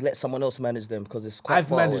do you let someone else manage them? Because it's quite I've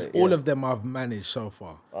far managed away. all of them. I've managed so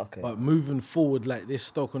far. Okay. But moving forward, like this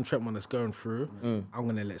Stoke-on-Trent one that's going through, I'm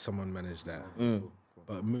gonna let someone manage that.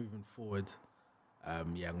 But moving forward,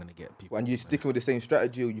 I'm gonna get people. And you sticking with the same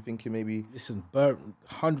strategy, or you thinking maybe Listen,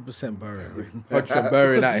 100% Burren. punch from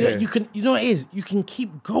Burren out here? You can, you know what it is. You can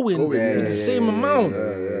keep going with yeah, the same amount.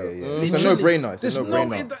 It's a no-brainer. It's a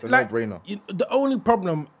no-brainer. It's a no-brainer. The only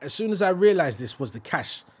problem, as soon as I realized this, was the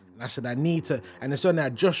cash. And I said, I need to, and it's only I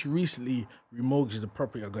just recently remortgaged the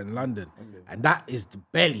property I got in London. And that is the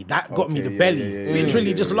belly. That got me the belly.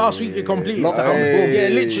 Literally, just last week it completed. Lockdown, So, boom. yeah,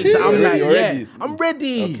 literally. So I'm You're like, ready. I'm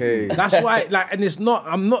ready. Okay. That's why, like, and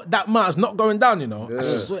I'm not, that amount's not going down, you know. I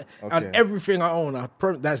swear. And everything I own,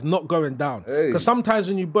 that's not going down. Because sometimes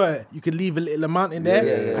when you buy it, you can leave a little amount in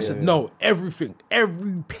there. I said, no, every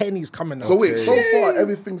penny's coming out. So wait, so far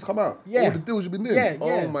everything's come out. Yeah. All the deals you've been doing. Yeah, Oh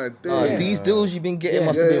yeah. my days. These deals you've been getting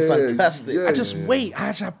must have been fantastic. yeah. I just wait. I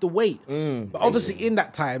just have to wait. But obviously, in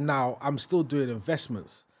that time now, I'm still doing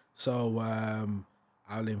investments. So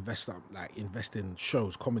I'll invest in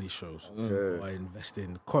shows, comedy shows, or invest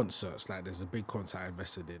in concerts. Like there's a big concert I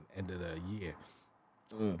invested in end of the year.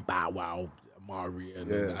 Bow Wow, Amari,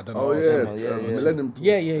 and I don't know. Oh yeah, Millennium Tour.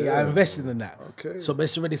 Yeah. I invested in that. Okay. So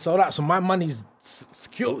it's already sold out. So my money's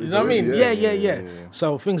secure. You know what I mean? Yeah.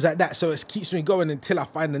 So things like that. So it keeps me going until I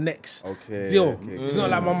find the next deal. It's not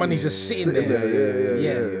like my money's just sitting there.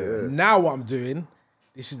 Yeah. Now what I'm doing,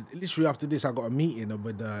 this is literally after this. I got a meeting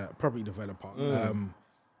with the property developer.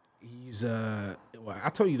 He's I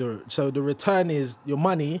told you the return is your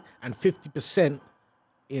money and 50%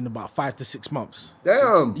 in about 5 to 6 months.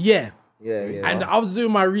 Damn. Yeah. Yeah. And I was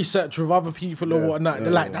doing my research with other people or whatnot. They're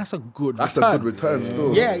like, that's a good That's return. a good return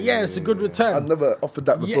still. Yeah, it's a good return. I've never offered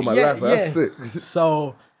that before in my life. That's sick.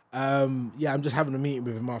 So, I'm just having a meeting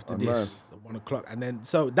with him after this, nice. at 1 o'clock. And then,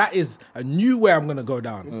 so that is a new way I'm going to go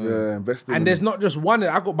down. Yeah, investing. And there's not just one,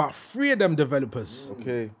 I got about 3 of them developers.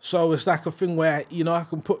 Okay. So it's like a thing where, I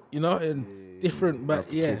can put, in different, but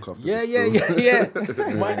to yeah. talk after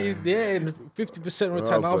Yeah. Money, and 50%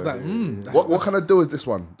 return. I was like, that's What kind of deal is this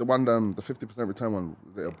one? The one, the 50% return one?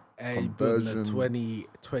 Is it a building a conversion?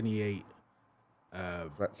 28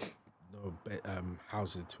 Flats?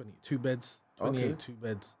 houses, 22 beds, 28 2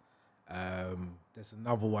 beds. There's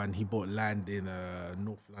another one. He bought land in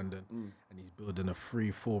North London, and he's building a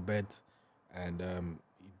 3-4 bed, and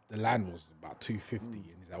the land was about 250, and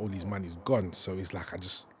he's like, all his money's gone. So he's like, I'm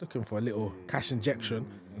just looking for a little cash injection,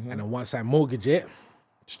 and then once I mortgage it,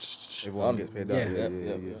 Everyone gets paid out.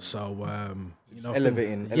 Yeah. So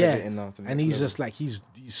elevating now to the and next he's level. just like he's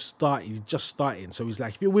just starting. So he's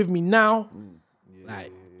like, if you're with me now,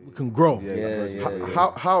 like we can grow.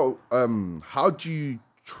 How do you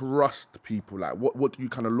trust people? Like, what do you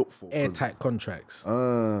kind of look for? 'Cause, Airtight contracts.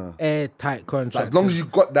 Airtight contracts. as long as you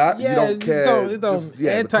got that, you don't care. It don't. Just, the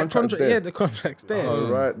Airtight contract's contract. there. Yeah, the contract's there. All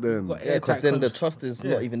right then. Got Yeah, because airtight then the contract. trust is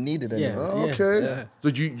not even needed anymore. Yeah. Okay. So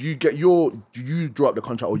do you draw up the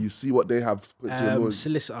contract, or you see what they have put to your lawyers?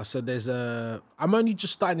 Solicitor. So there's I'm only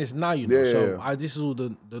just starting this now, you know. Yeah, so yeah. this is all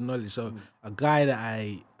the knowledge. So a guy that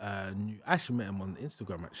I knew, I actually met him on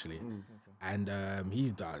Instagram actually, and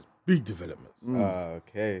he does big developments,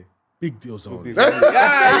 Okay. big deals on. I knew it.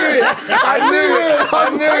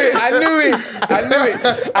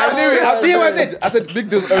 I think what I said big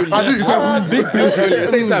deals only. Big deals only. At the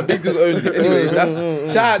same time, big deals only. Anyway, that's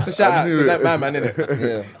shout out to that man, innit?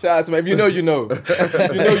 Yeah. Shout out to him. If you know, you know.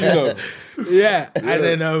 If you know, you know. Yeah, and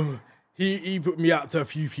then he put me out to a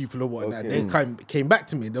few people or whatnot. They came back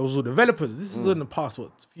to me. There was all developers. This is in the past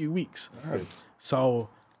few weeks. So,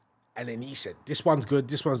 and then he said, "This one's good.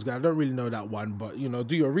 This one's good. I don't really know that one, but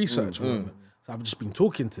do your research." So I've just been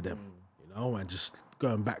talking to them, and just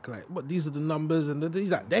going back like, "What? These are the numbers, and these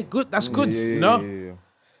like they're good. That's good, Yeah.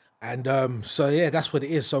 And so yeah, that's what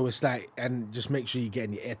it is. So it's like, and just make sure you're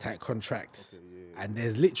getting your airtight contract. And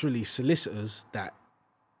there's literally solicitors that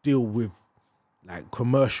deal with like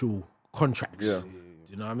commercial contracts. Yeah. Do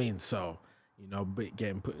you know what I mean? So,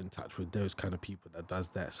 getting put in touch with those kind of people that does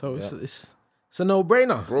that. So it's a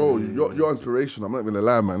no-brainer. Bro, you're inspiration. I'm not gonna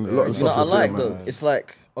lie, man. A lot of You know stuff what I you're like doing, though? man. It's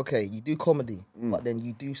like, okay, you do comedy, but then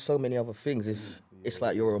you do so many other things. It's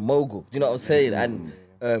like you're a mogul. Do you know what I'm saying?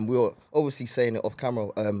 And we were obviously saying it off camera,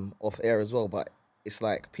 off air as well, but it's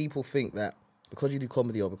like people think that because you do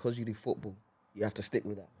comedy or because you do football, you have to stick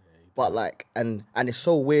with that. But like, and it's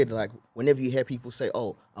so weird, like, whenever you hear people say,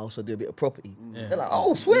 oh, I also do a bit of property, they're like,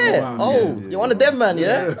 oh, swear, you're one of them, man,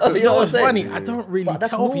 yeah? Oh, you know what I'm saying? Funny, I don't really But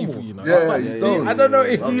that's tell normal. people, you know. Yeah, But you don't. I don't know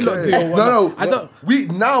if you lot do or what. No, I don't.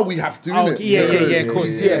 we have to, Oh, innit? yeah, of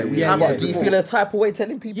course. Yeah, we have But to. do you feel a type of way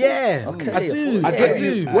telling people? Yeah, Okay, I do. I I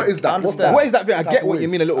do. What is that? What's that? What is that thing? I get what you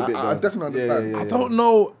mean a little bit. I though. definitely understand. I don't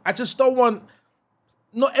know. I just don't want.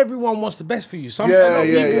 Not everyone wants the best for you. Some Yeah, other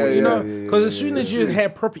yeah, people, yeah, you know, yeah, because as soon as you hear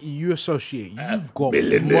property, you associate. You've got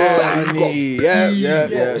money.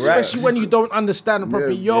 Yeah. Especially when you don't understand the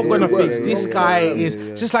property, you're gonna yeah, think yeah, this yeah, guy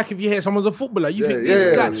is just like if you hear someone's a footballer, you think yeah, this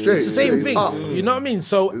yeah, guy. straight, It's the same straight thing. up. You know what I mean?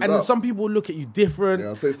 So, and then up. some people look at you different.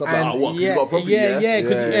 Yeah, say stuff like, and "Oh, what, 'cause you got property, yeah, yeah?"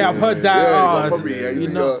 'cause, I've heard that. yeah, you got oh, property, yeah, you you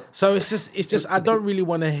know. got- So it's just. I don't really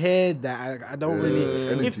want to hear that. I don't really.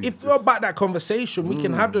 energy, If we're about that conversation, we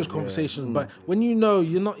can have those conversations. But when you know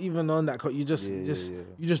you're not even on that, you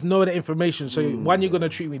just know the information. So one, you're gonna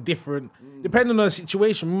treat me different, depending on the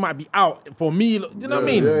situation. We might be out for me. You know what I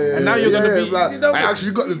mean? And now you're gonna be. Like, You know, I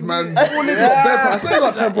actually got this man. I say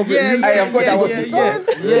got 10 properties. Hey, I've got that one. You've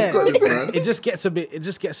got this, man. It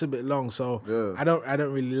just gets a bit long. So I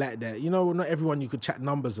don't really like that. You know, not everyone you could chat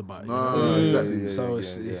numbers about. You know? Exactly. So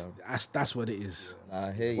that's what it is.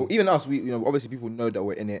 I hear you. Well, even us, we obviously people know that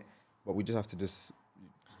we're in it, but we just have to just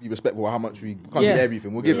be respectful of how much we can't Yeah. give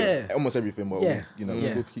everything. We'll give Yeah. almost everything, but Yeah. we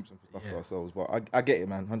still keep some stuff to ourselves. But I get it,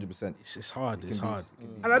 man, 100%. It's hard. It's can be- hard. it can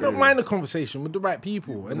be And I don't scary. mind the conversation with the right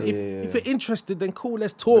people. And if you're interested, then cool,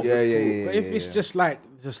 let's talk. Yeah, yeah, But if it's just like,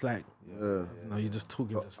 no, you're just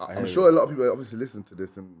talking. I'm sure a lot of people are obviously listen to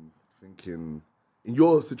this and thinking, in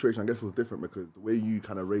your situation, I guess it was different because the way you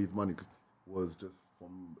kind of raised money was just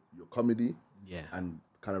from your comedy Yeah. and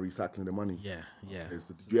kind of recycling the money. Yeah. Okay,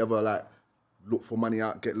 so did you ever like look for money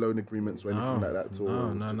out, get loan agreements or anything like that?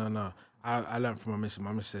 Or No. I learned from my missus.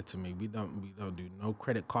 My missus said to me, "We don't do no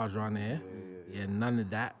credit cards around here. Yeah, none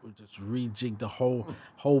of that. We just rejig the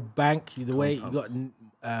whole bank. The way you got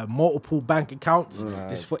multiple bank accounts.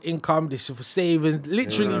 This is for income. This is for savings.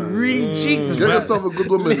 Literally rejigged. Get man. yourself a good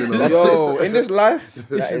woman, you know. That's Yo, in this life,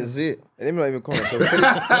 That is it. and let me not even comment.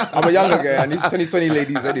 I'm a younger guy, and these 2020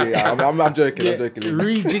 ladies anyway. I'm joking. I'm joking.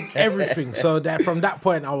 Rejig everything. So that from that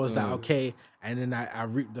point, I was like, okay. And then I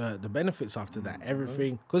reaped the benefits after that.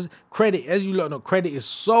 Everything. Because credit, as you know, credit is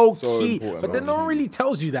so key. important, But then no one really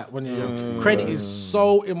tells you that when you're young. Credit is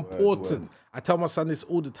so important. I tell my son this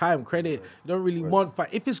all the time. Credit, you don't really want...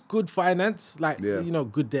 If it's good finance, like, Yeah.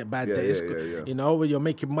 good debt, bad debt, it's good. You know, when you're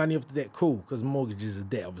making money off the debt, cool. Because mortgage is a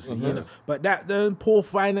debt, obviously, you know. But the poor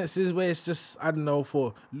finances where it's just, I don't know,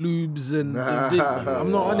 for lubes and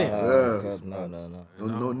I'm not on it. God, no.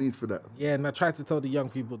 no need for that. Yeah, and I try to tell the young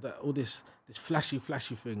people that all this flashy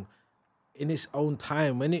thing in its own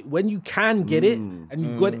time, when you can get it and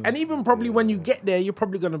you got it, and even probably when you get there, you're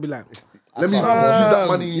probably gonna be like, Let me use that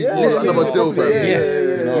money for another deal, bro.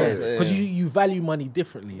 yes, because you value money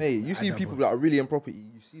differently. Hey, you see people that are really in property,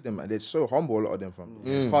 you see them and they're so humble, a lot of them,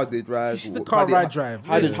 from cars they drive, You see the how car they- ride drive.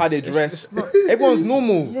 how they It's dress. not- Everyone's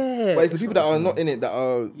normal, Yeah, but it's the people that are not in it that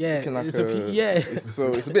are looking like it's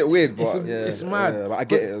it's a bit weird, but it's mad. but I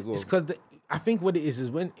get it as well. It's because I think what it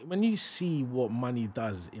is when you see what money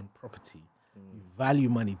does in property, you value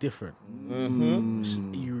money different.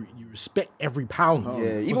 You respect every pound.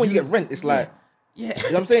 Yeah, even when you get rent, it's like, Yeah. you know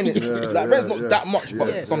what I'm saying? It's like rent's not that much, but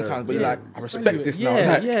Yeah. sometimes, but you're like, I respect this now.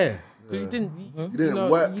 Yeah, Like, yeah. Because you didn't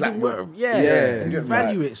work you like didn't work. Yeah, You you get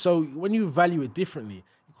value it. So when you value it differently,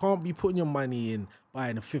 you can't be putting your money in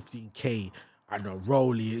buying a 15K. I don't know,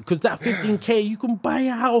 Rolly, because that 15K you can buy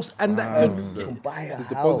a house and that could Buy a It's a house.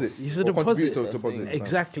 deposit. it's a Or contribute deposit. to a deposit.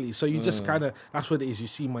 Exactly. So you just kind of that's what it is. You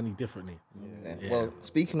see money differently. Yeah. Well,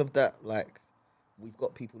 speaking of that, like, we've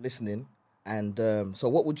got people listening, and so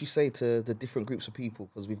what would you say to the different groups of people?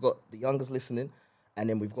 Because we've got the youngers listening, and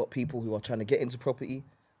then we've got people who are trying to get into property,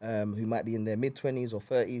 who might be in their mid-20s or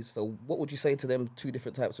 30s. So what would you say to them, two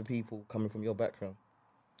different types of people coming from your background?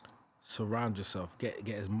 Surround yourself. Get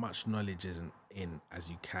as much knowledge in as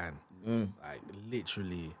you can. Like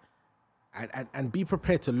literally, and be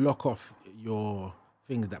prepared to lock off your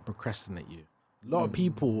things that procrastinate you. A lot of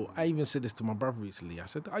people, I even said this to my brother recently. I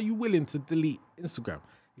said, are you willing to delete Instagram?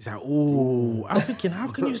 He's like, oh, I'm thinking, how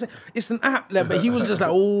can you say it's an app? Like, but he was just like,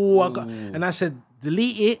 oh, and I said,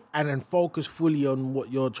 delete it and then focus fully on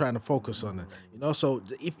what you're trying to focus on. You know, so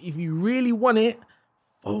if you really want it,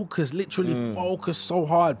 focus, literally focus so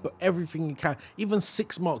hard, but everything you can, even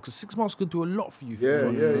 6 months, because 6 months could do a lot for you.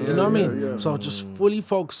 You know what I mean? So just fully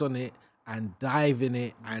focus on it and dive in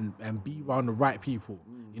it and be around the right people.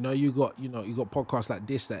 You know, you got podcasts like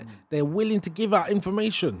this that they're willing to give out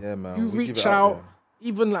information. Yeah, man. You We give reach it out out. there.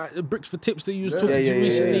 Even like the Bricks for Tips that you was talking to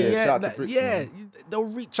recently, Shout out to Bricks, man. they'll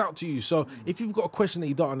reach out to you. So if you've got a question that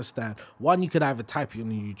you don't understand, one, you could either type it on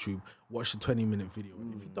YouTube, watch the 20-minute video.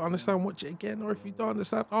 And if you don't understand, watch it again. Or if you don't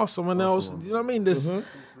understand, ask someone else. You know what I mean?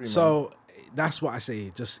 So that's what I say.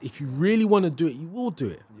 Just if you really want to do it, you will do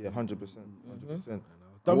it. Yeah, 100%. 100%.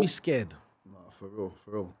 Don't be scared. No, for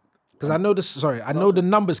real. Because I know I know the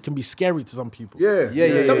numbers can be scary to some people. Yeah.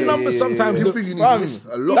 Them numbers sometimes You look think you need Fam,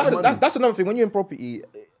 a lot of money. that's another thing. When you're in property,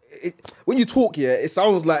 when you talk, it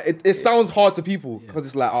sounds like it sounds hard to people because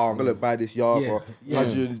it's like, oh, I'm gonna buy this yard for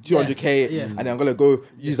 100, 200k, and then I'm gonna go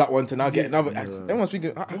use that one to now get another. Everyone's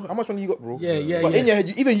thinking, how much money you got, bro? But in your head,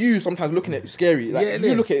 even you sometimes looking at it scary. Like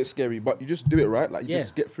you look at it scary, but you just do it right. Like you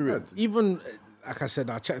just get through it. Even like I said,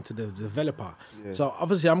 I chatted to the developer. So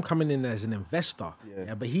obviously I'm coming in as an investor.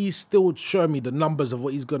 But he's still showing me the numbers of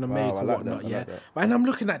what he's gonna make or like whatnot. that, I like that. And I'm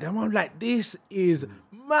looking at them, I'm like, this is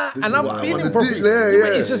mad. This And is I'm what I feeling wanna property. do. Yeah.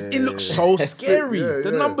 But it's just it looks so scary.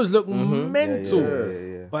 The numbers look mental.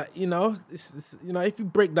 Yeah. But you know, it's if you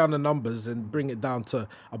break down the numbers and bring it down to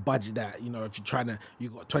a budget that, if you're trying to, you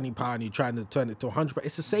got £20, you're trying to turn it to 100,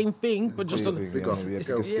 it's the same thing, but just on Bigger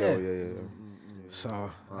scale. Yeah.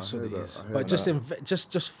 So that's what it is. I hear But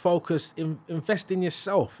just focus, invest in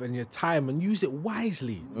yourself and your time, and use it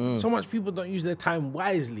wisely. So much people don't use their time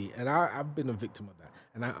wisely, and I've been a victim of that.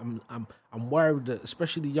 And I'm worried that,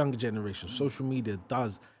 especially the younger generation, social media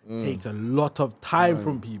does take a lot of time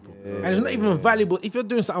from people, and it's not even valuable. If you're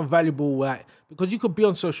doing something valuable, like, because you could be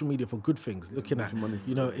on social media for good things, looking at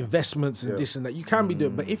investments and this and that, you can be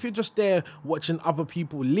doing. But if you're just there watching other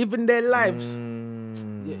people living their lives,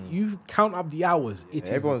 you count up the hours.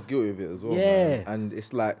 Everyone's guilty of it as well. Yeah. Man. And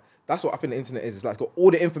it's like that's what I think the internet is. It's like it's got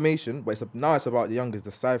all the information, but now it's about the youngers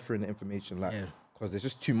deciphering the information, like because there's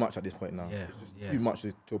just too much at this point now. It's just too much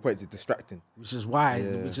to a point it's distracting. Which is why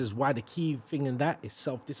the key thing in that is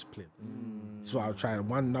self-discipline. That's what I'm trying.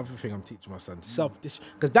 One another thing I'm teaching my son, self-discipline,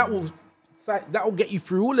 because that will get you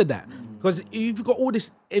through all of that. Because if you've got all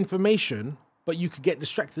this information, but you could get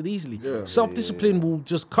distracted easily. Self-discipline will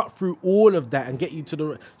just cut through all of that and get you to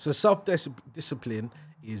the. So self-discipline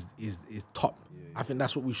is top. I think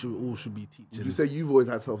that's what we should be teaching. Did you say you've always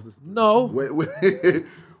had self-discipline? No.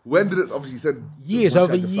 When did it? Obviously, you said Years, once you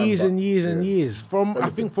over had your years son, and but- years and years. I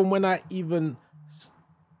think from when I even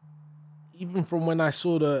from when I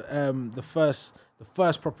saw the first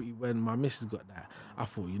property when my missus got that, I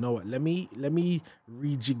thought, you know what, let me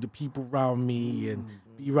rejig the people around me and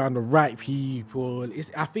be around the right people.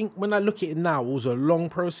 I think when I look at it now, it was a long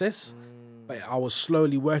process, but I was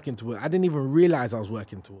slowly working towards it. I didn't even realize I was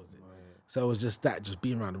working towards it. So it was just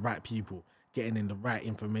being around the right people, getting in the right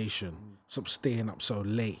information, stop staying up so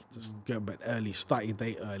late, just go to bed early, start your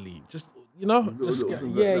day early, just Little things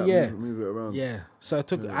like that, move it around. yeah. So it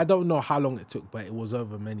took. I don't know how long it took, but it was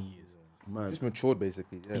over many years. Mad. Just matured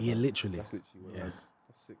basically. Yeah, man. literally. That's literally what it is.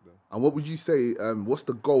 That's sick though. And what would you say? What's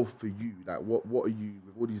the goal for you? Like, what are you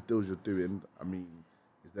with all these deals you're doing? I mean,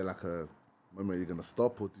 is there like a moment you're gonna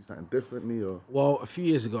stop or do something differently? Or Well, a few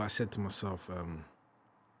years ago, I said to myself,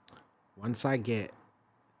 once I get,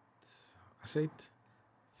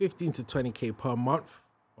 15 to 20k per month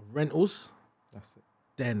of rentals, That's it.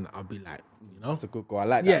 then I'll be like, That's a good goal. I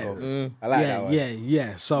like Yeah. that. Though. I like that one.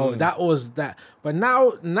 yeah. So that was that. But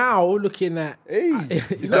now looking at, Hey,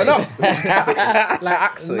 he's gone up.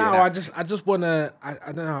 like now, I just wanna, I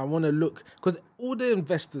don't know, I wanna look, because all the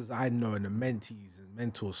investors I know and the mentees and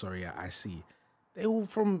mentors, I see, they all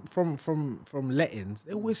from lettings,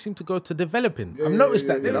 they always seem to go to developing. I've noticed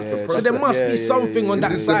that. that's the So there process. must be something on In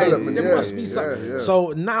that this side. development, There yeah, must be something. yeah. So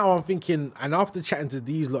now I'm thinking, and after chatting to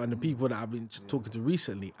these lot and the people that I've been talking to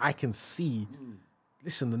recently, I can see.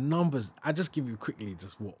 Listen, the numbers. I just give you quickly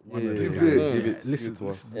just what one of the Give guys. it. Give it Listen, to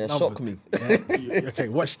us. listen, Yeah, the shock numbers. me. Yeah, okay,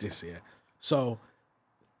 watch this. Yeah. So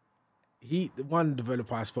the one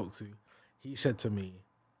developer I spoke to, he said to me,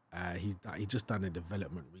 he just done a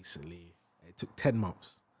development recently. It took 10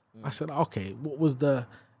 months. I said, okay, what was the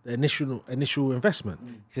the initial investment.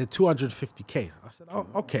 He said 250K. I said, oh,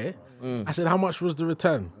 okay. I said, how much was the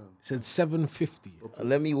return? He said 750.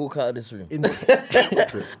 Let me walk out of this room. In-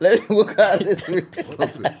 Let me walk out of this room. Stop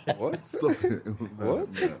it. What? Stop it. What?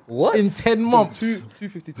 What? in 10 months.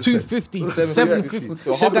 250 to 250, 750. 750.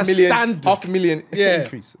 So Said that's standard. half a million Yeah.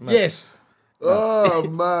 increase. Man. Yes. Oh,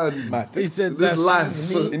 man. Mad. He said This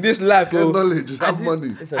that's life. In this life, Get bro, knowledge. Have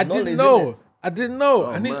money. It's a I knowledge, didn't innit? know. I didn't know.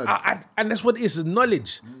 Oh, and, mad. and that's what it is, the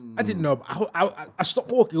knowledge. I didn't know. I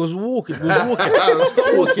stopped walking. I was walking. I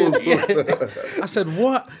stopped walking. Yeah. I said,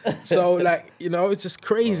 what? So, like, you know, it's just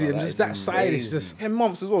crazy. And just that side is just... 10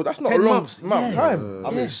 months as well. That's not 10 a long months, amount of yeah. time.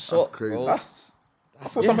 I'm in shock, crazy. bro. I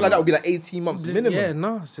thought something like that would be like 18 months minimum. Yeah,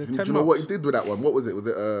 no. It's 10 Do months. you know what he did with that one? What was it? Was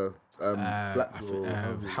it flats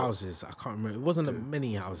or houses. I can't remember. It wasn't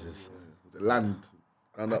many houses. was it land?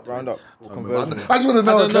 Round up. Or I conversion. just want to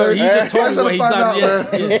know. I don't know. okay? He just told I me just what he wanna find done.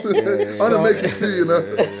 out, man. I want to make it too, you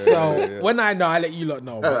know. So when I know, I let you lot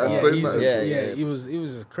know. But same he's- matter. Yeah. It was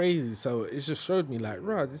just crazy. So it just showed me like,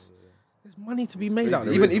 right, there's money to be made out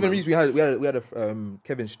there. Even recently we had a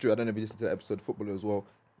Kevin Stewart. I don't know if you listened to that episode, footballer as well.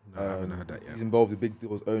 No, I haven't heard that yet. He's involved with Big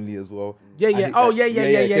Deals Only as well. Yeah, And yeah. he- Oh, yeah.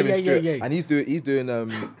 Kevin Stewart. Yeah. And he's doing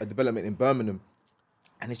a development in Birmingham,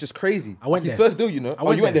 and it's just crazy. I went His there. first deal, you know.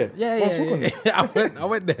 Oh, you went there? Yeah, Go on, talk on yeah. it. I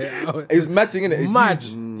went there. It was mad thing, innit? It's Mad.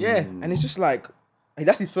 huge. Yeah. And it's just like, hey,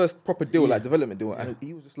 that's his first proper deal, like development deal. And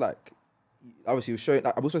he was just like, obviously, he was showing.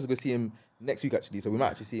 Like, I was supposed to go see him next week actually, so we might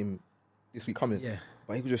actually see him this week coming. Yeah.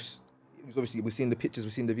 But he was just, obviously, we're seeing the pictures,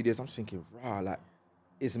 we're seeing the videos. I'm just thinking, rah, like,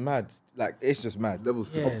 it's mad. Like, it's just mad.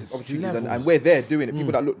 Levels to Yeah. Opportunities, Levels. and we're there doing it.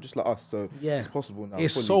 People that look just like us, so Yeah. it's possible now.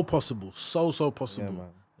 It's fully. so possible. So possible. Yeah, man.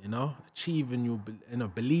 You know, achieve and you'll,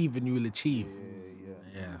 believe and you'll achieve.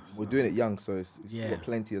 Yeah. We're doing it young, so it's Yeah. got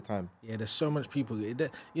plenty of time. Yeah, there's so much people. You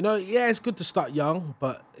know, yeah, it's good to start young,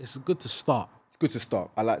 but it's good to start. It's good to start.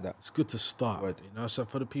 I like that. It's good to start. Word. You know, so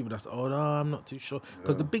for the people that's, oh no, I'm not too sure.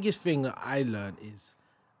 Because the biggest thing that I learned is,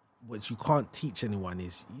 which you can't teach anyone,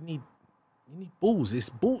 is you need balls. It's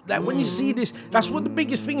ball. Like when you see this, that's what the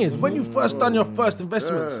biggest thing is. When you first done your first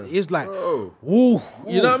investments, it's like, woo,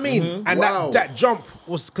 you know what I mean? And Wow. that jump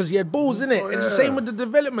was because he had balls in it. It's the same with the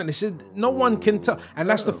development. It said no one can tell, and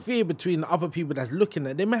that's the fear between the other people that's looking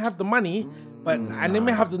at. They may have the money, and they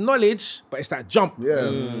may have the knowledge, but it's that jump. Yeah.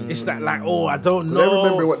 It's that like, oh, I don't They know.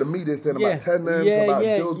 remember what the media's saying Yeah. about tenants, Yeah, about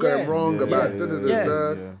yeah, deals yeah. going wrong, Yeah. about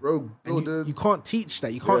Yeah. road And builders. you can't teach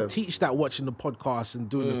that. You can't Yeah. teach that watching the podcast and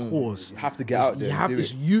doing the course. You have to get out there. You and have do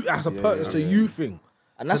it's it. you as a person. It's a you thing.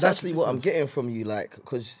 And So that's actually the what I'm difference. getting from you, like,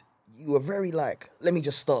 because you were very like, let me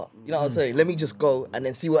just start. You know what I'm saying? Let me just go and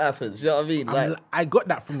then see what happens. You know what I mean? Like, I got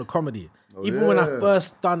that from the comedy. Even when I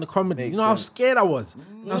first done the comedy, you know how scared I was.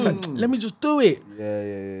 And I was like, let me just do it. Yeah.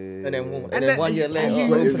 and then And 1 year and later,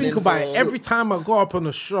 you opening think about it. for- Every time I go up on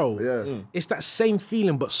a show, it's that same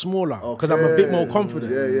feeling but smaller because I'm a bit more confident.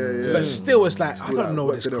 Yeah. But still, it's like I Still don't like, know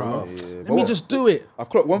what this did it crowd. enough? Let me just do it. I've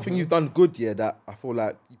clocked one thing you've done good, that I feel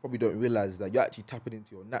like you probably don't realize is that you're actually tapping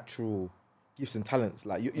into your natural gifts and talents.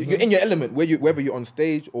 Like you're in your element, whether you're on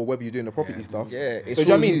stage or whether you're doing the property stuff. Yeah, So it's do you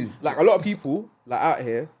know what I all mean? you. Like a lot of people, like out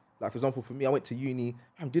here, like for example, for me, I went to uni.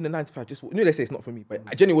 I'm doing a 9 to 5. Just they say it's not for me, but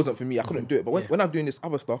it genuinely wasn't for me. I couldn't do it. But when I'm doing this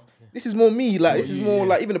other stuff, this is more me. Like this is more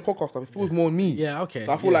like even the podcast stuff. It feels more me. Yeah, okay,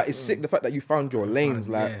 So I feel yeah. like it's sick the fact that you found your lanes.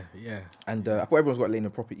 Like, Yeah. and I thought everyone's got a lane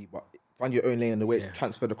in property, but find your own lane and the way it's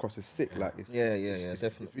transferred across is sick. Like, it's, Yeah, it's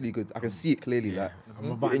definitely. really good. I can see it clearly. Like, I'm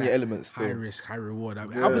you're about in your that element still. high risk, high reward. I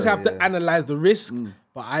obviously have to analyze the risk,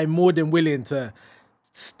 but I'm more than willing to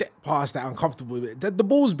step past that uncomfortable bit. The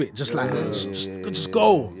balls bit, just like just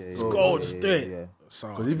go, just do it. yeah. So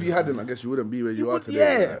Because if you hadn't, I guess you wouldn't be where you are would-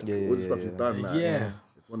 today. yeah. Like, all the stuff you've done. Like, Yeah.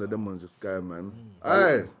 It's one of them ones just going, man.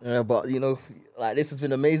 Hey. Yeah, but you know, like this has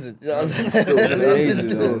been amazing. You know what I'm Still been amazing,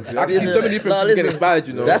 saying? still. I can see so many different people get inspired,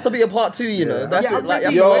 you know. That's to be a part 2, you know. That's yeah, the, I'm like,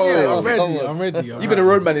 ready. you have to- Yo, I'm ready. I'm ready. Even the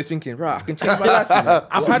roadman is thinking, right, I can change my life. You know?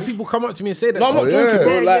 I've had people come up to me and say that. No, I'm not to me. joking,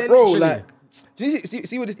 bro. Yeah, Like, yeah, bro, literally. like, do you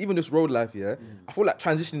see with this, even this road life, yeah? I feel like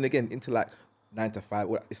transitioning again into like 9 to 5.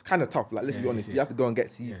 Well, it's kind of tough. Like, let's be honest. You have to go and get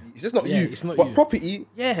CV. It's just not Yeah, you. it's not but you. property,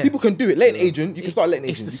 Yeah. people can do it. Letting agent, you can start letting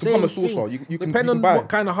It's agent. the You can become a same sourcer. thing. You can Depending on buy. what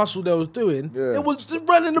kind of hustle they was doing, Yeah. it was just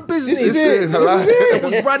running the business. This is it. It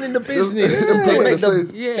was running the business. They make, the the,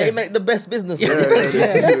 same- Yeah. they make the best business. Yeah,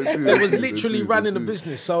 man. It was literally running the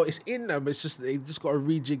business. So it's in them. It's just they just got to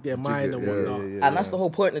rejig their mind and whatnot. And that's the whole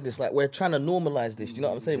point of this. Like, we're trying to normalize this. You know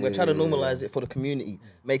what I'm saying? We're trying to normalize it for the community.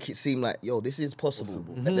 Make it seem like, yo, this is possible.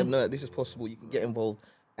 Let them know that this is possible. You can get involved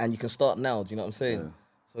and you can start now. Do you know what I'm saying?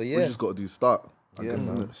 So, We yeah. just got to do start. Yeah,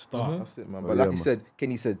 man. Start. That's it, man. Oh, But yeah, like you man. said,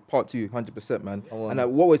 Kenny said, part 2, 100%, man.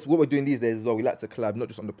 And what we're doing these days as well, we like to collab, not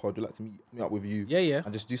just on the pod, we like to meet up with you. Yeah.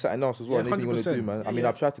 And just do something else as well. Yeah, Anything you want to 100%. do, man. I mean,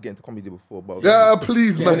 I've tried to get into comedy before, but Yeah,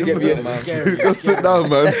 please, man. to get me in, man. Just sit down,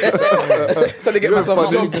 man. trying to get myself a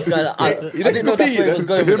funny. job. This guy, I didn't know that's where he was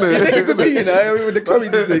going with that. It could be, you know, with the comedy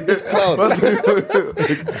thing. This clown.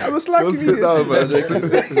 I was slacking Just sit down,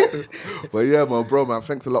 man. But yeah, man, bro, man,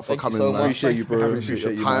 thanks a lot for Thank you coming, so man. much. Appreciate you, bro. Your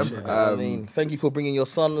Appreciate you, time. man. I mean, thank you for bringing your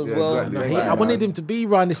son as Yeah, well. exactly. Like, I wanted him to be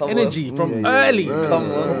around this Come on. energy from Yeah, early. Come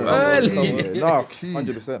on. Early. Nah,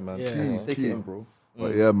 100%, man. Yeah. Take it in, bro.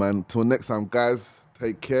 But yeah, man, till next time, guys,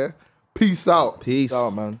 take care. Peace out. Peace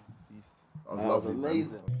out, man. I That was love it, man.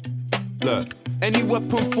 amazing. Look, any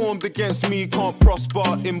weapon formed against me can't prosper.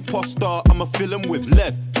 Imposter, I'ma fill 'em with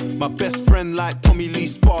lead. My best friend like Tommy Lee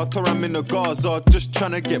Sparta, I'm in the Gaza, just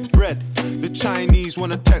tryna get bread. The Chinese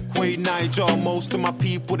wanna take away Niger, most of my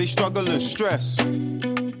people, they struggle and stress.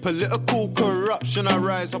 Political corruption, I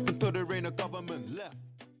rise up into the reign of government.